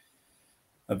they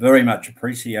are very much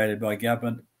appreciated by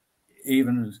government,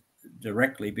 even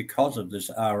directly because of this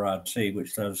RRT,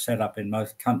 which they've set up in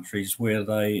most countries where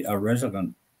they are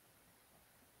resident.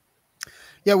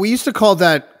 Yeah, we used to call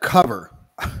that cover.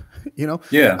 You know,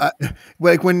 yeah,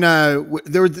 like when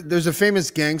there's a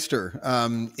famous gangster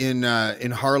in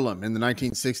Harlem in the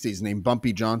 1960s named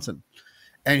Bumpy Johnson,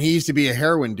 and he used to be a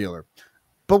heroin dealer.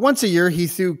 But once a year, he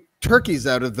threw turkeys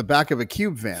out of the back of a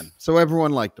cube van, so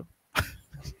everyone liked him.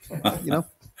 You know,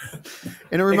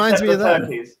 and it reminds me of that.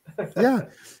 Turkeys. Yeah,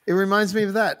 it reminds me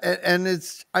of that, and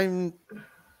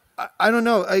I don't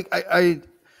know.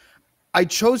 I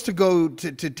chose to go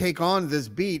to take on this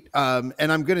beat, and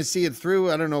I'm going to see it through.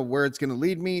 I don't know where it's going to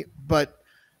lead me, but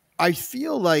I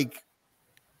feel like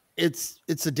it's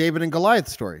a David and Goliath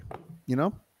story, you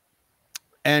know,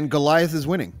 and Goliath is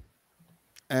winning,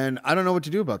 and I don't know what to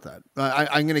do about that.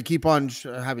 I'm going to keep on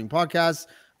having podcasts.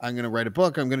 I'm going to write a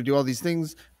book. I'm going to do all these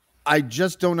things. I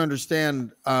just don't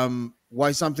understand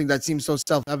why something that seems so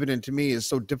self-evident to me is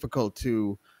so difficult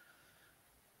to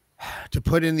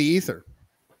put in the ether.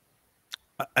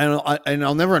 And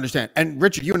I'll never understand. And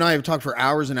Richard, you and I have talked for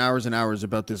hours and hours and hours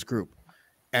about this group.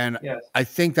 And yes. I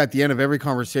think at the end of every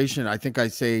conversation, I think I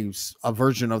say a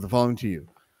version of the following to you.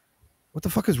 What the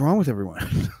fuck is wrong with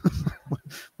everyone?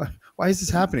 Why is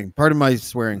this happening? Pardon my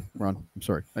swearing, Ron. I'm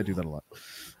sorry. I do that a lot.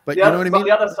 But you know what I mean?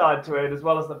 The other side to it, as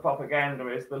well as the propaganda,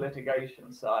 is the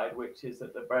litigation side, which is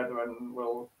that the Brethren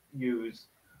will use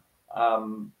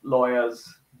lawyers,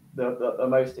 the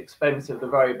most expensive, the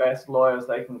very best lawyers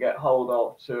they can get hold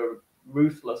of, to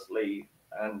ruthlessly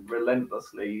and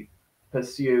relentlessly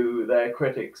pursue their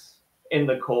critics in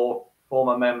the court,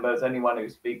 former members, anyone who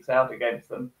speaks out against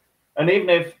them. And even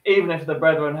if the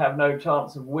Brethren have no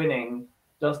chance of winning,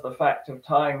 just the fact of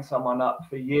tying someone up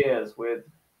for years with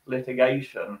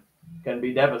litigation can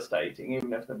be devastating.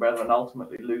 Even if the Brethren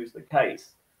ultimately lose the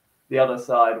case, the other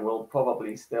side will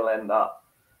probably still end up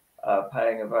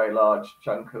paying a very large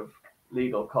chunk of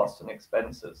legal costs and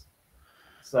expenses.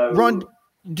 So, Ron,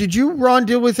 did you,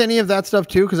 deal with any of that stuff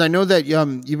too? Because I know that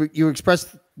you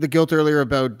expressed the guilt earlier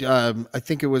about I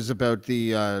think it was about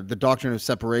the doctrine of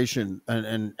separation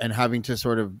and having to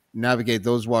sort of navigate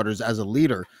those waters as a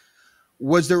leader.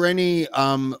 Was there any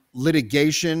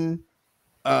litigation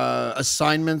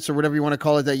assignments or whatever you want to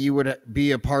call it that you would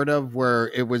be a part of, where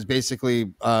it was basically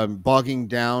bogging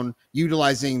down,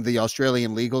 utilizing the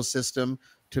Australian legal system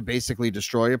to basically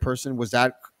destroy a person? Was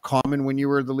that common when you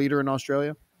were the leader in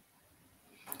Australia?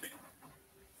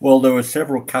 Well, there were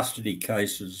several custody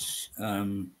cases,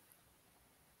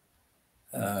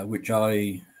 which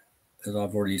I, as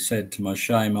I've already said, to my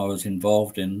shame, I was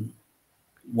involved in.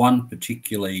 One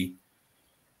particularly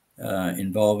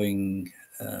involving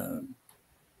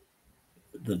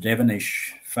the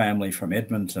Devonish family from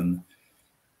Edmonton,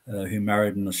 who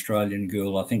married an Australian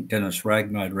girl. I think Dennis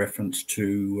Ragg made reference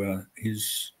to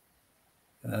his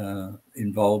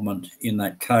involvement in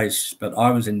that case, but I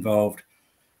was involved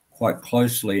quite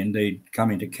closely indeed,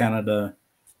 coming to Canada,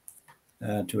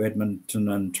 to Edmonton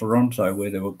and Toronto,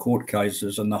 where there were court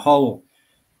cases, and the whole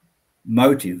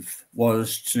motive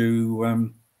was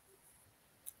to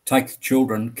take the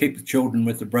children, keep the children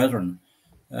with the Brethren,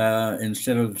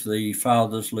 instead of the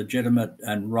father's legitimate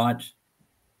and right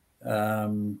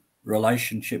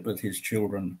relationship with his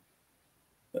children.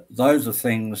 Those are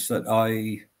things that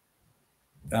I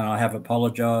have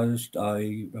apologized.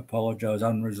 I apologize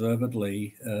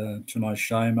unreservedly. To my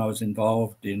shame, I was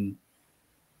involved in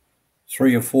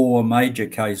 3 or 4 major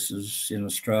cases in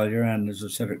Australia, and as I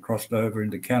said, it crossed over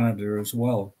into Canada as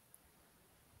well.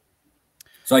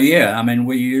 So yeah, I mean,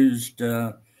 we used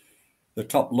the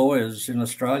top lawyers in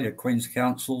Australia, Queen's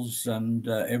Counsels and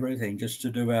everything, just to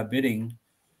do our bidding.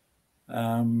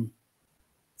 I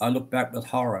look back with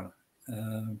horror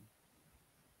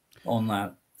on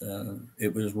that.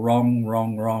 It was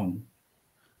wrong.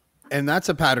 And that's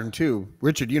a pattern too.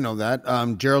 Richard, you know that.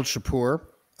 Gerald Shapour,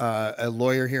 a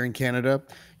lawyer here in Canada,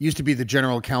 used to be the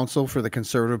general counsel for the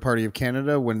Conservative Party of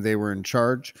Canada when they were in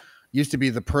charge, used to be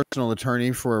the personal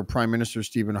attorney for Prime Minister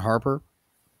Stephen Harper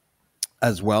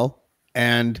as well.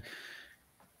 And,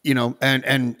 you know,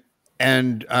 and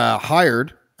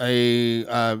hired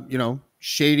a,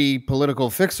 shady political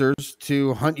fixers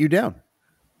to hunt you down.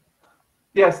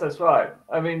 yes, that's right.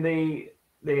 I mean, the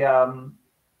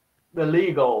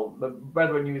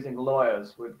Brethren using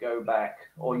lawyers would go back,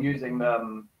 or using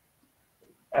them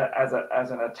as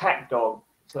an attack dog,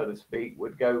 so to speak,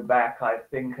 would go back, I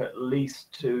think, at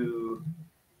least to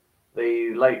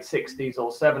the late 60s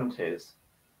or 70s.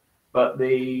 But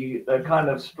the kind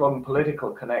of strong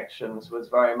political connections was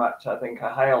very much, I think,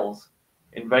 a Hales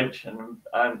invention,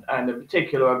 and in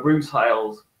particular a Bruce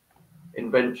Hales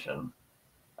invention.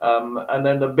 And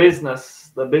then the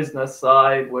business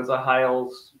side was a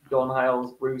Hales, John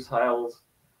Hales, Bruce Hales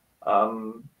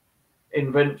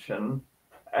invention,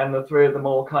 and the three of them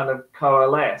all kind of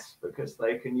coalesce because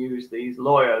they can use these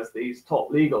lawyers, these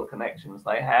top legal connections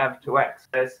they have, to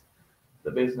access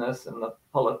the business and the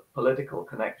political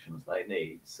connections they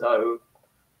need. So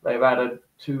they've added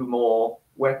 2 more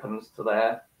weapons to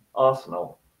their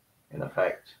arsenal, in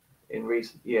effect, in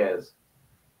recent years.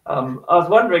 I was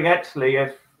wondering actually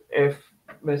if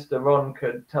Mr. Ron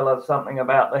could tell us something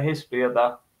about the history of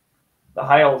the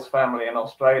Hales family in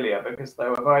Australia, because they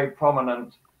were very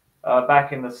prominent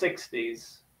back in the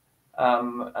 60s,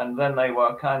 and then they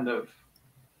were kind of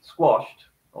squashed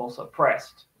or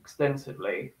suppressed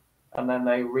extensively, and then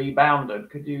they rebounded.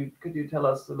 Could you tell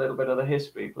us a little bit of the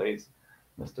history, please,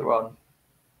 Mr. Ron?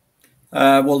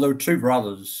 Well, there were 2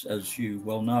 brothers, as you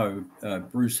well know,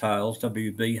 Bruce Hales,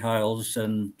 W.B. Hales,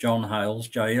 and John Hales,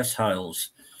 J.S. Hales.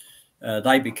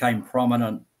 They became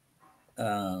prominent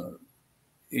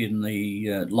in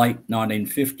the late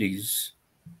 1950s.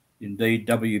 Indeed,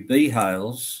 W.B.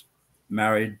 Hales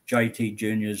married J.T.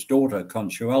 Jr.'s daughter,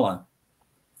 Consuela.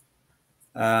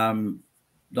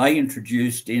 They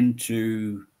introduced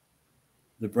into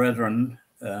the Brethren,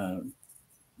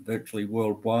 virtually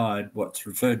worldwide, what's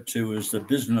referred to as the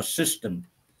business system.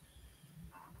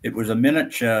 it was a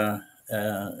miniature.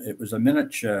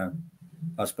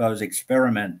 I suppose,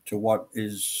 experiment to what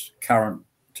is current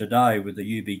today with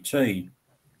the UBT.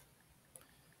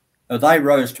 They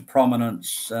rose to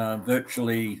prominence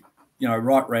virtually,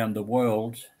 right around the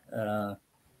world,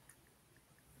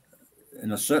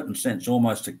 in a certain sense,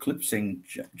 almost eclipsing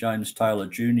James Taylor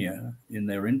Jr. in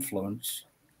their influence.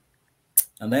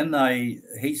 And then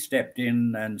he stepped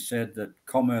in and said that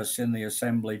commerce in the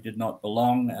assembly did not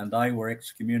belong, and they were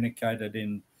excommunicated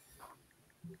in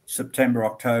September,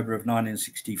 October of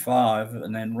 1965,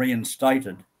 and then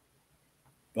reinstated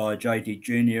by JT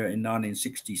Jr. in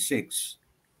 1966.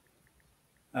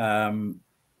 John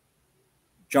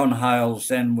Hales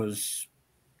then was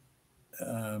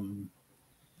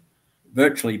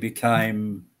virtually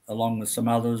became, along with some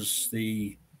others,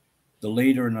 the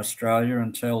leader in Australia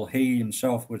until he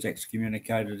himself was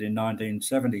excommunicated in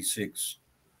 1976.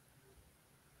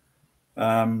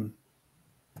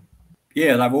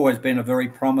 Yeah, they've always been a very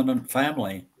prominent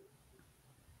family.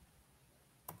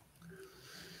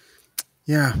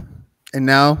 Yeah. And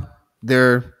now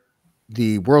they're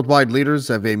the worldwide leaders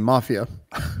of a mafia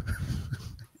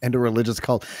and a religious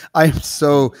cult. I am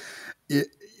so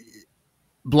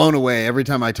blown away every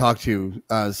time I talk to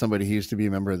somebody who used to be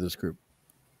a member of this group.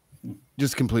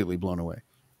 Just completely blown away.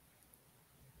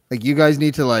 Like, you guys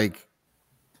need to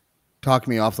talk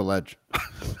me off the ledge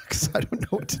because I don't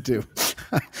know what to do.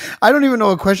 I don't even know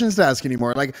what questions to ask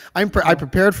anymore. Like, I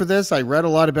prepared for this. I read a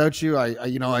lot about you.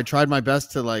 I tried my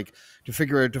best to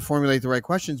figure out, to formulate the right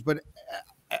questions, but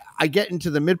I get into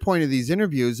the midpoint of these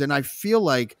interviews and I feel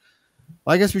like,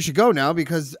 well, I guess we should go now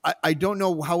because I don't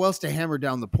know how else to hammer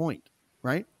down the point.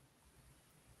 Right.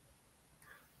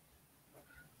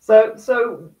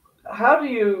 So how do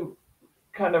you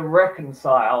kind of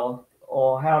reconcile,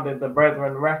 or how did the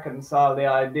Brethren reconcile the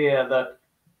idea that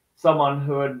someone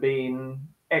who had been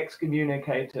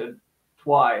excommunicated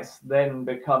twice then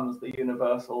becomes the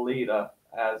universal leader,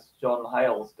 as John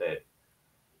Hales did?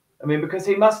 I mean, because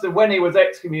he must have, when he was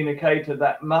excommunicated,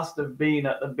 that must have been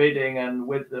at the bidding and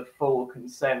with the full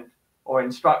consent or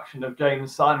instruction of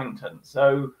James Symington.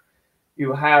 So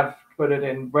you have, put it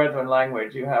in Brethren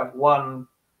language, you have one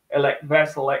elect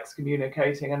vessel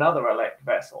excommunicating another elect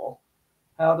vessel.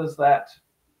 How does that,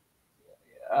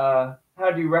 how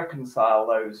do you reconcile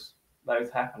those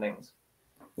happenings?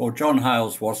 Well, John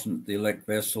Hales wasn't the elect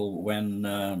vessel when,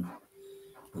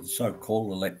 the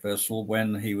so-called elect vessel,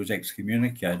 when he was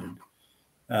excommunicated.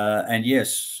 And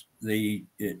yes, the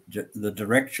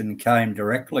direction came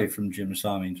directly from Jim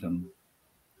Symington.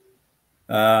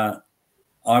 I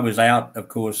was out, of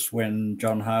course, when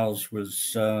John Hales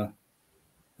was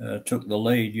took the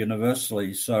lead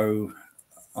universally, so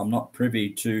I'm not privy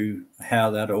to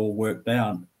how that all worked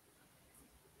out.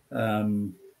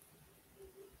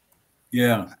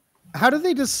 Yeah. How do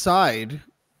they decide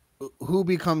who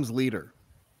becomes leader?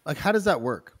 Like, how does that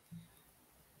work?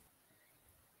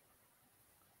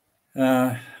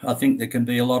 I think there can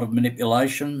be a lot of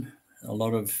manipulation, a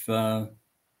lot of, for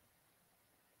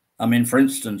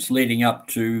instance, leading up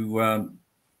to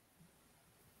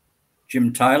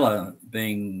Jim Taylor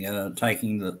being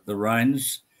taking the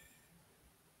reins.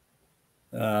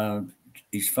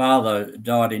 His father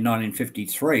died in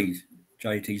 1953,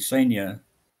 JT Senior,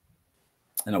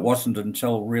 and it wasn't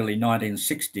until really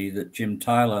 1960 that Jim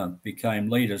Taylor became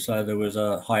leader. So there was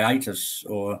a hiatus,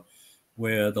 or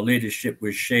where the leadership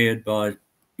was shared by,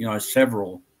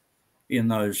 several in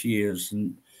those years,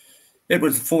 and it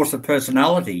was a force of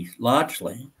personality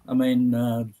largely.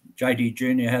 JD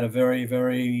Jr. had a very,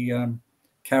 very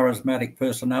charismatic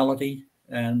personality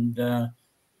and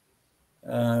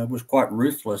was quite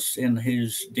ruthless in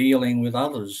his dealing with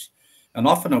others. And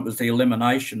often it was the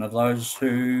elimination of those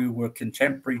who were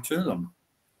contemporary to them.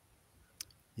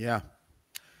 Yeah.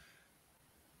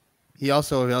 He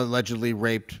also allegedly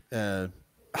raped a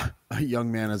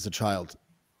young man as a child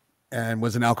and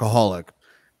was an alcoholic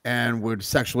and would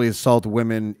sexually assault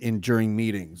women during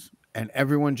meetings. And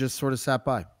everyone just sort of sat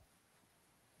by.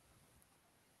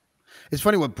 It's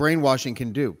funny what brainwashing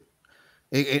can do.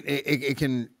 It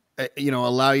can,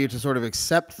 allow you to sort of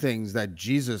accept things that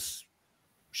Jesus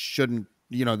shouldn't,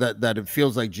 that it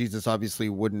feels like Jesus obviously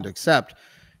wouldn't accept.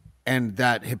 And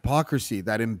that hypocrisy,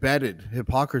 that embedded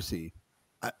hypocrisy,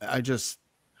 I guess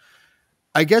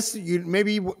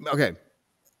okay.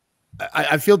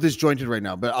 I feel disjointed right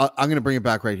now, but I'm going to bring it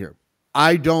back right here.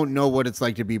 I don't know what it's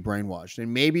like to be brainwashed.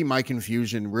 And maybe my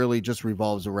confusion really just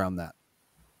revolves around that.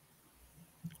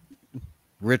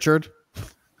 Richard?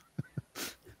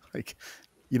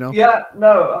 Yeah,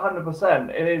 no, 100%.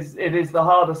 It is the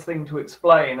hardest thing to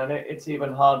explain, and it's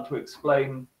even hard to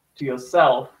explain to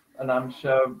yourself. and I'm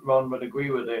sure Ron would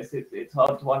agree with this, it's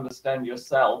hard to understand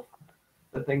yourself,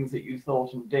 the things that you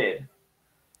thought and did.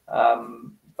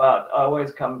 But I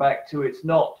always come back to it's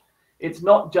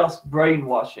not just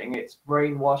brainwashing, it's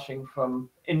brainwashing from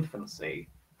infancy.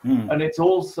 And it's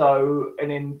also an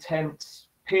intense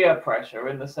peer pressure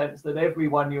in the sense that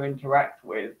everyone you interact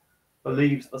with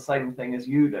believes the same thing as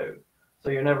you do.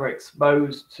 So you're never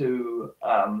exposed to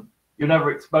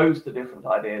different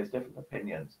ideas, different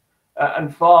opinions.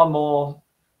 And far more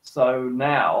so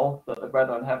now that the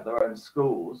Brethren have their own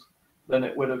schools than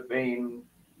it would have been,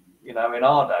 in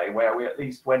our day, where we at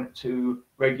least went to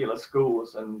regular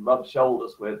schools and rubbed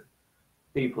shoulders with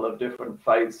people of different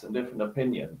faiths and different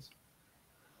opinions.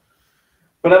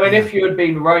 But I mean, if you had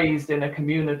been raised in a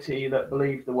community that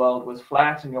believed the world was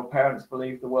flat and your parents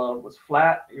believed the world was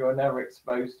flat, you were never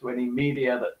exposed to any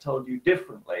media that told you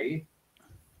differently,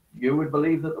 you would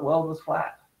believe that the world was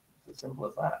flat. It's as simple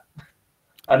as that.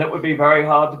 And it would be very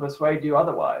hard to persuade you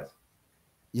otherwise.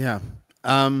 Yeah.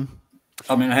 I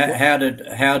mean, how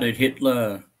did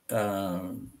Hitler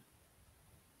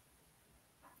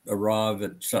arrive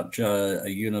at such a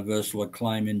universal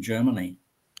acclaim in Germany?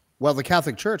 Well, the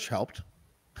Catholic Church helped.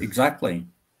 Exactly.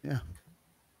 Yeah.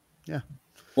 Yeah.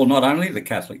 Well, not only the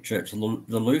Catholic Church, the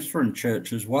Lutheran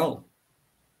Church as well.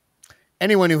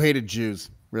 Anyone who hated Jews,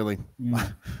 really.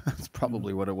 That's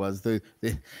probably what it was. The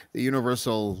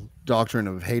universal doctrine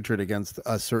of hatred against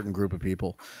a certain group of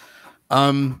people.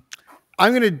 I'm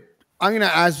gonna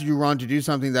ask you, Ron, to do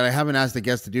something that I haven't asked a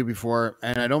guest to do before,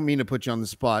 and I don't mean to put you on the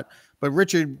spot. But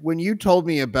Richard, when you told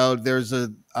me about there's a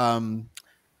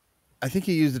I think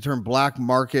you used the term black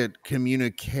market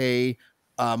communique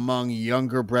among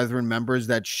younger Brethren members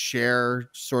that share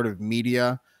sort of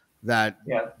media that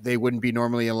they wouldn't be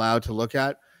normally allowed to look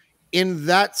at. In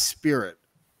that spirit,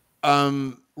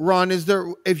 Ron, is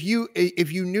there, if you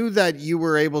knew that you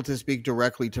were able to speak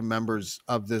directly to members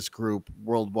of this group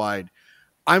worldwide,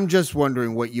 I'm just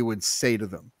wondering what you would say to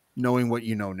them, knowing what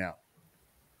you know now.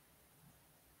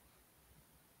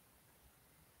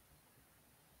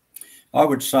 I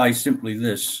would say simply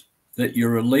this, that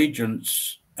your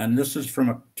allegiance, and this is from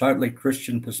a totally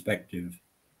Christian perspective,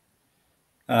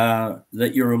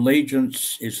 that your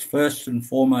allegiance is first and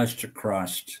foremost to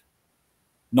Christ,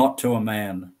 not to a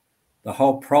man. The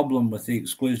whole problem with the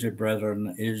exclusive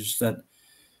brethren is that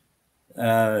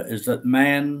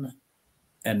man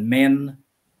and men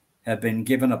have been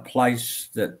given a place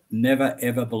that never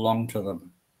ever belonged to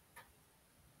them.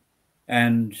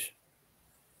 And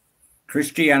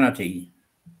Christianity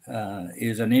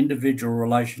is an individual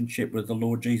relationship with the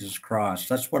Lord Jesus Christ.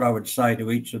 That's what I would say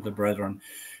to each of the brethren.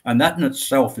 And that in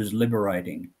itself is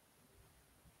liberating.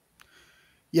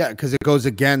 Yeah, because it goes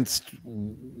against,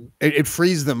 it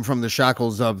frees them from the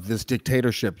shackles of this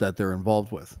dictatorship that they're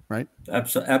involved with, right?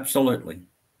 Absolutely.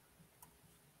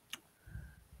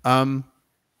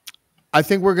 I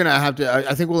think we're going to have to,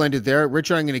 I think we'll end it there.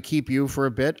 Richard, I'm going to keep you for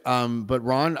a bit. But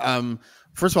Ron,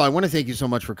 first of all, I want to thank you so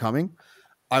much for coming.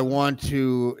 I want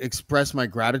to express my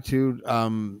gratitude,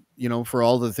 for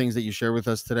all the things that you shared with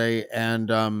us today.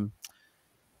 And I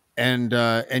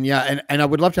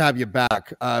would love to have you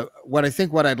back.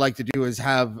 What I'd like to do is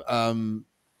have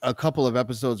a couple of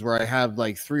episodes where I have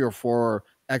like 3 or 4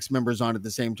 ex-members on at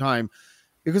the same time,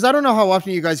 because I don't know how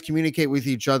often you guys communicate with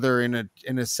each other in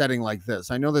a setting like this.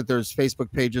 I know that there's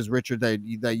Facebook pages, Richard, that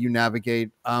you navigate.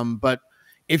 But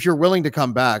if you're willing to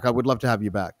come back, I would love to have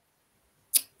you back.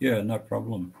 Yeah, no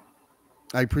problem.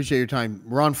 I appreciate your time.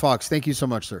 Ron Fawkes, thank you so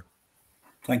much, sir.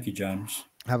 Thank you, James.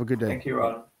 Have a good day. Thank you,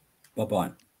 Ron. Bye-bye.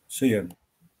 See you.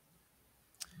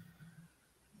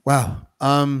 Wow.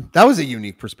 That was a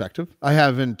unique perspective. We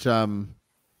haven't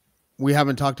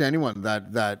talked to anyone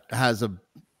that has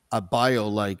a bio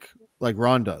like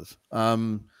Ron does.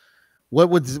 What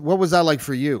was that like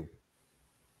for you?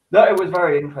 No, it was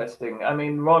very interesting. I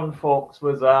mean, Ron Fawkes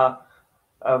was a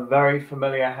very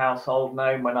familiar household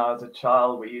name when I was a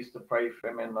child. We used to pray for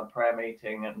him in the prayer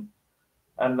meeting,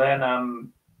 and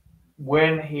then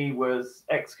when he was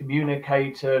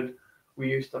excommunicated, we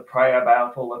used to pray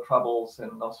about all the troubles in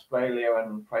Australia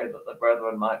and pray that the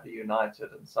brethren might be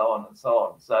united and so on and so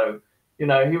on. So, he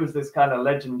was this kind of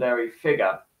legendary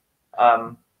figure.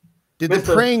 Did the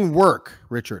praying work,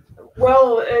 Richard?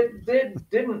 Well, it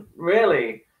didn't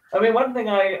really. I mean, one thing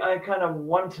I kind of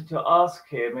wanted to ask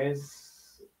him is,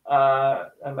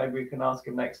 and maybe we can ask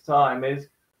him next time, is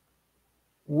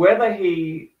whether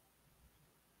he,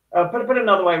 put it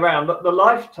another way around, the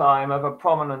lifetime of a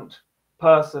prominent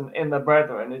person in the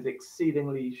Brethren is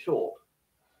exceedingly short.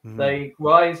 They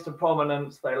rise to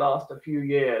prominence, they last a few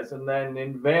years, and then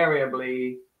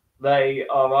invariably they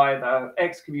are either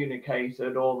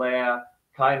excommunicated or they're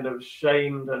kind of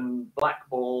shamed and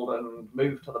blackballed and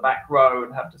moved to the back row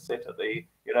and have to sit at the,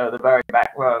 you know, the very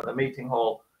back row of the meeting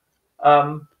hall.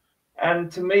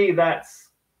 And to me, that's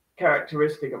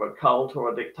characteristic of a cult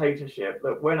or a dictatorship,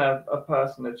 that when a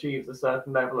person achieves a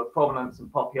certain level of prominence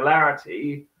and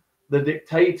popularity, the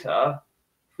dictator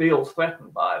feels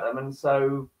threatened by them, and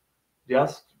so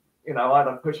just, you know,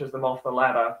 either pushes them off the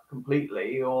ladder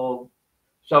completely or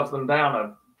shoves them down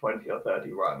a 20 or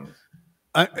 30 rungs.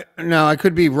 Now, I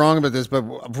could be wrong about this, but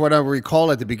what I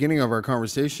recall at the beginning of our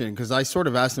conversation, because I sort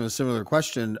of asked him a similar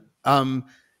question,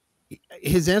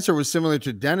 his answer was similar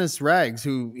to Dennis Rags,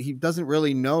 who he doesn't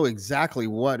really know exactly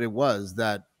what it was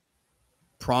that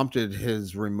prompted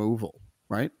his removal,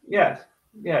 right? Yes,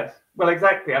 yes. Well,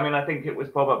 exactly. I mean, I think it was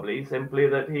probably simply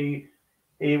that he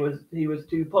was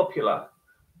too popular.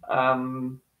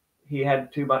 He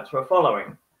had too much of a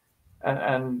following,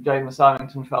 and James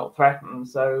Symington felt threatened,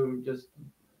 so just,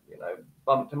 you know,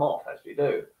 bumped him off, as you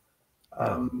do.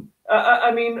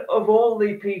 I mean, of all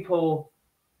the people,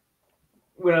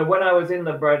 you know, when I was in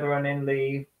the Brethren in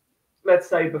the, let's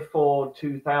say before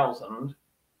 2000,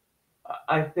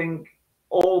 I think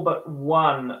all but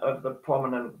one of the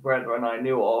prominent Brethren I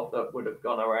knew of that would have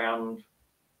gone around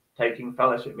taking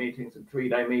fellowship meetings and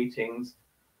 3-day meetings,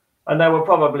 and there were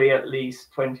probably at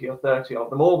least 20 or 30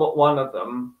 of them, all but one of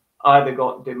them either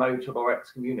got demoted or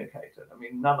excommunicated. I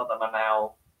mean, none of them are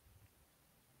now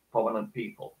prominent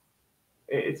people.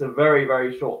 It's a very,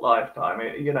 very short lifetime.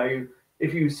 You know,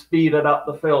 if you speeded up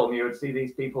the film, you would see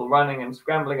these people running and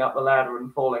scrambling up the ladder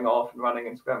and falling off, and running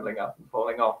and scrambling up and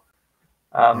falling off.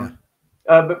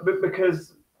 But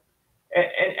because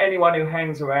anyone who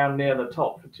hangs around near the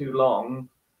top for too long,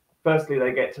 firstly,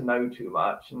 they get to know too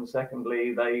much, and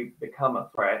secondly, they become a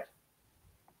threat.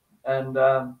 And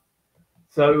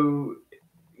so,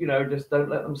 you know, just don't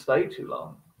let them stay too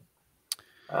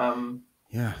long.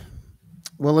 Yeah.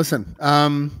 Well, listen,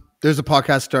 there's a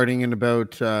podcast starting in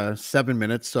about 7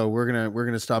 minutes, so we're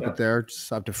gonna stop it there. Just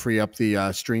have to free up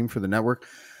the stream for the network.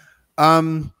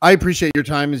 I appreciate your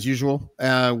time as usual.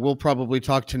 We'll probably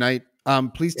talk tonight.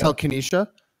 Please tell Kenesha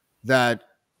that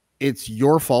it's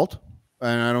your fault,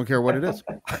 and I don't care what it is.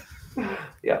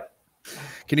 Yeah.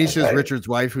 Kenesha is Richard's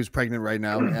wife, who's pregnant right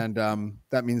now, and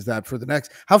that means that for the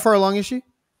next. How far along is she?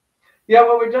 Yeah,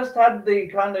 well, we just had the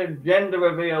kind of gender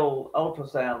reveal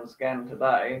ultrasound scan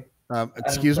today.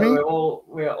 Excuse so me? We're all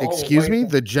Excuse me? waiting.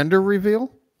 The gender reveal?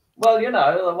 Well, you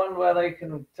know, the one where they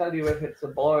can tell you if it's a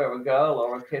boy or a girl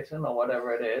or a kitten or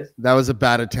whatever it is. That was a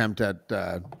bad attempt at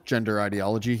gender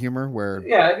ideology humor, where you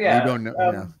don't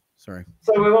know. Sorry.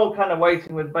 So we're all kind of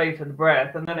waiting with bated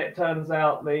breath, and then it turns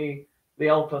out the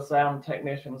ultrasound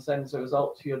technician sends the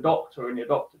result to your doctor, and your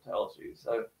doctor tells you.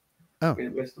 So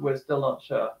we're still not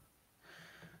sure.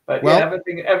 But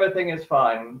everything is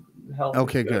fine. Health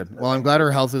okay, is good. Well, I'm glad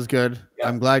her health is good. Yeah.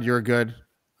 I'm glad you're good.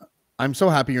 I'm so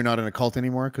happy you're not in a cult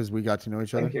anymore, because we got to know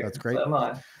each other. Thank you. That's great. So am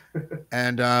I.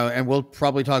 And we'll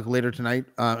probably talk later tonight,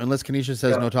 unless Kenesha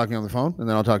says no talking on the phone, and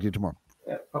then I'll talk to you tomorrow.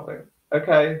 Yeah, probably.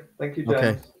 Okay. Thank you, James.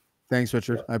 Okay. Thanks,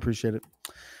 Richard. I appreciate it.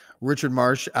 Richard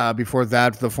Marsh. Before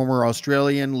that, the former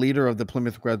Australian leader of the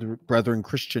Plymouth Brethren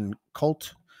Christian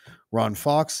Cult, Ron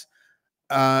Fawkes.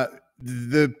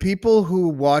 The people who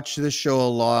watch this show a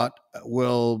lot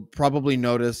will probably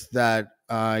notice that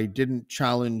I didn't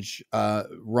challenge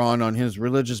Ron on his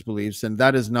religious beliefs, and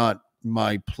that is not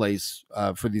my place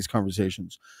for these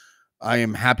conversations. I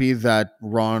am happy that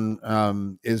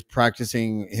Ron is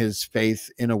practicing his faith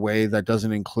in a way that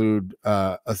doesn't include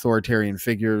authoritarian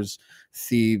figures,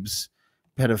 thieves,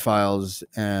 pedophiles,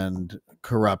 and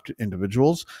corrupt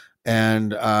individuals.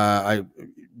 And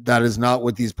that is not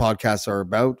what these podcasts are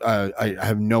about. I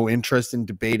have no interest in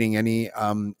debating any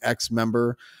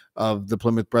ex-member of the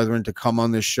Plymouth Brethren to come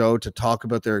on this show to talk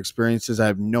about their experiences. I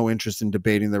have no interest in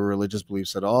debating their religious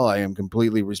beliefs at all. I am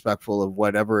completely respectful of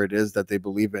whatever it is that they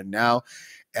believe in now.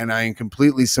 And I am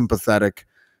completely sympathetic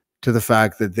to the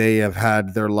fact that they have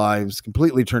had their lives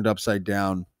completely turned upside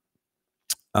down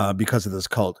because of this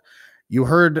cult. You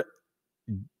heard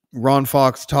Ron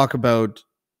Fawkes talk about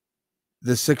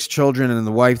the 6 children and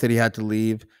the wife that he had to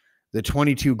leave, the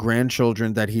 22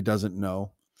 grandchildren that he doesn't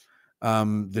know,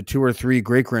 the 2 or 3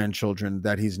 great-grandchildren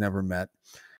that he's never met.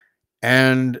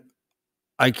 And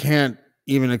I can't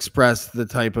even express the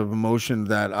type of emotion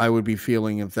that I would be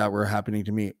feeling if that were happening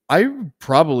to me. I would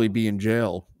probably be in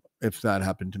jail if that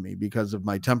happened to me, because of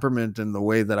my temperament and the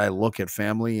way that I look at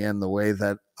family and the way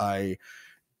that I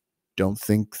don't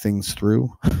think things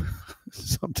through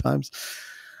sometimes.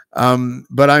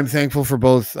 But I'm thankful for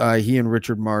both he and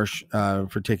Richard Marsh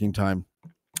for taking time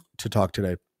to talk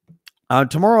today.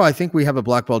 Tomorrow, I think we have a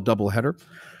Blackballed doubleheader.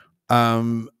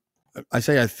 I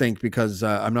say I think because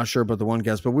I'm not sure about the one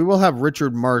guest, but we will have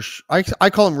Richard Marsh. I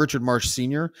call him Richard Marsh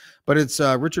Sr., but it's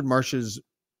Richard Marsh's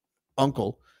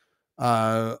uncle,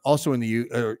 also in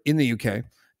the UK,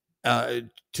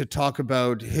 to talk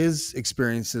about his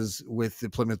experiences with the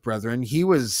Plymouth Brethren. He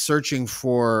was searching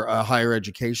for higher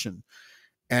education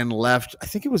and left, I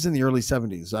think it was in the early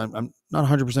 70s. I'm not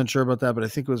 100% sure about that, but I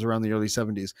think it was around the early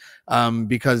 70s,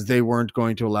 because they weren't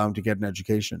going to allow him to get an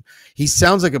education. He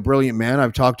sounds like a brilliant man.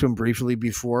 I've talked to him briefly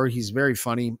before. He's very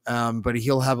funny, but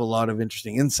he'll have a lot of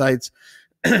interesting insights.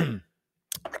 and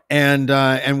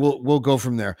we'll go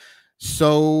from there.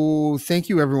 So thank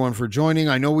you everyone for joining.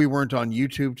 I know we weren't on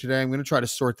YouTube today. I'm going to try to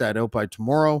sort that out by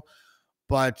tomorrow,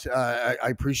 but I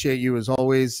appreciate you as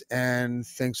always. And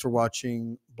thanks for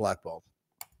watching Blackballed.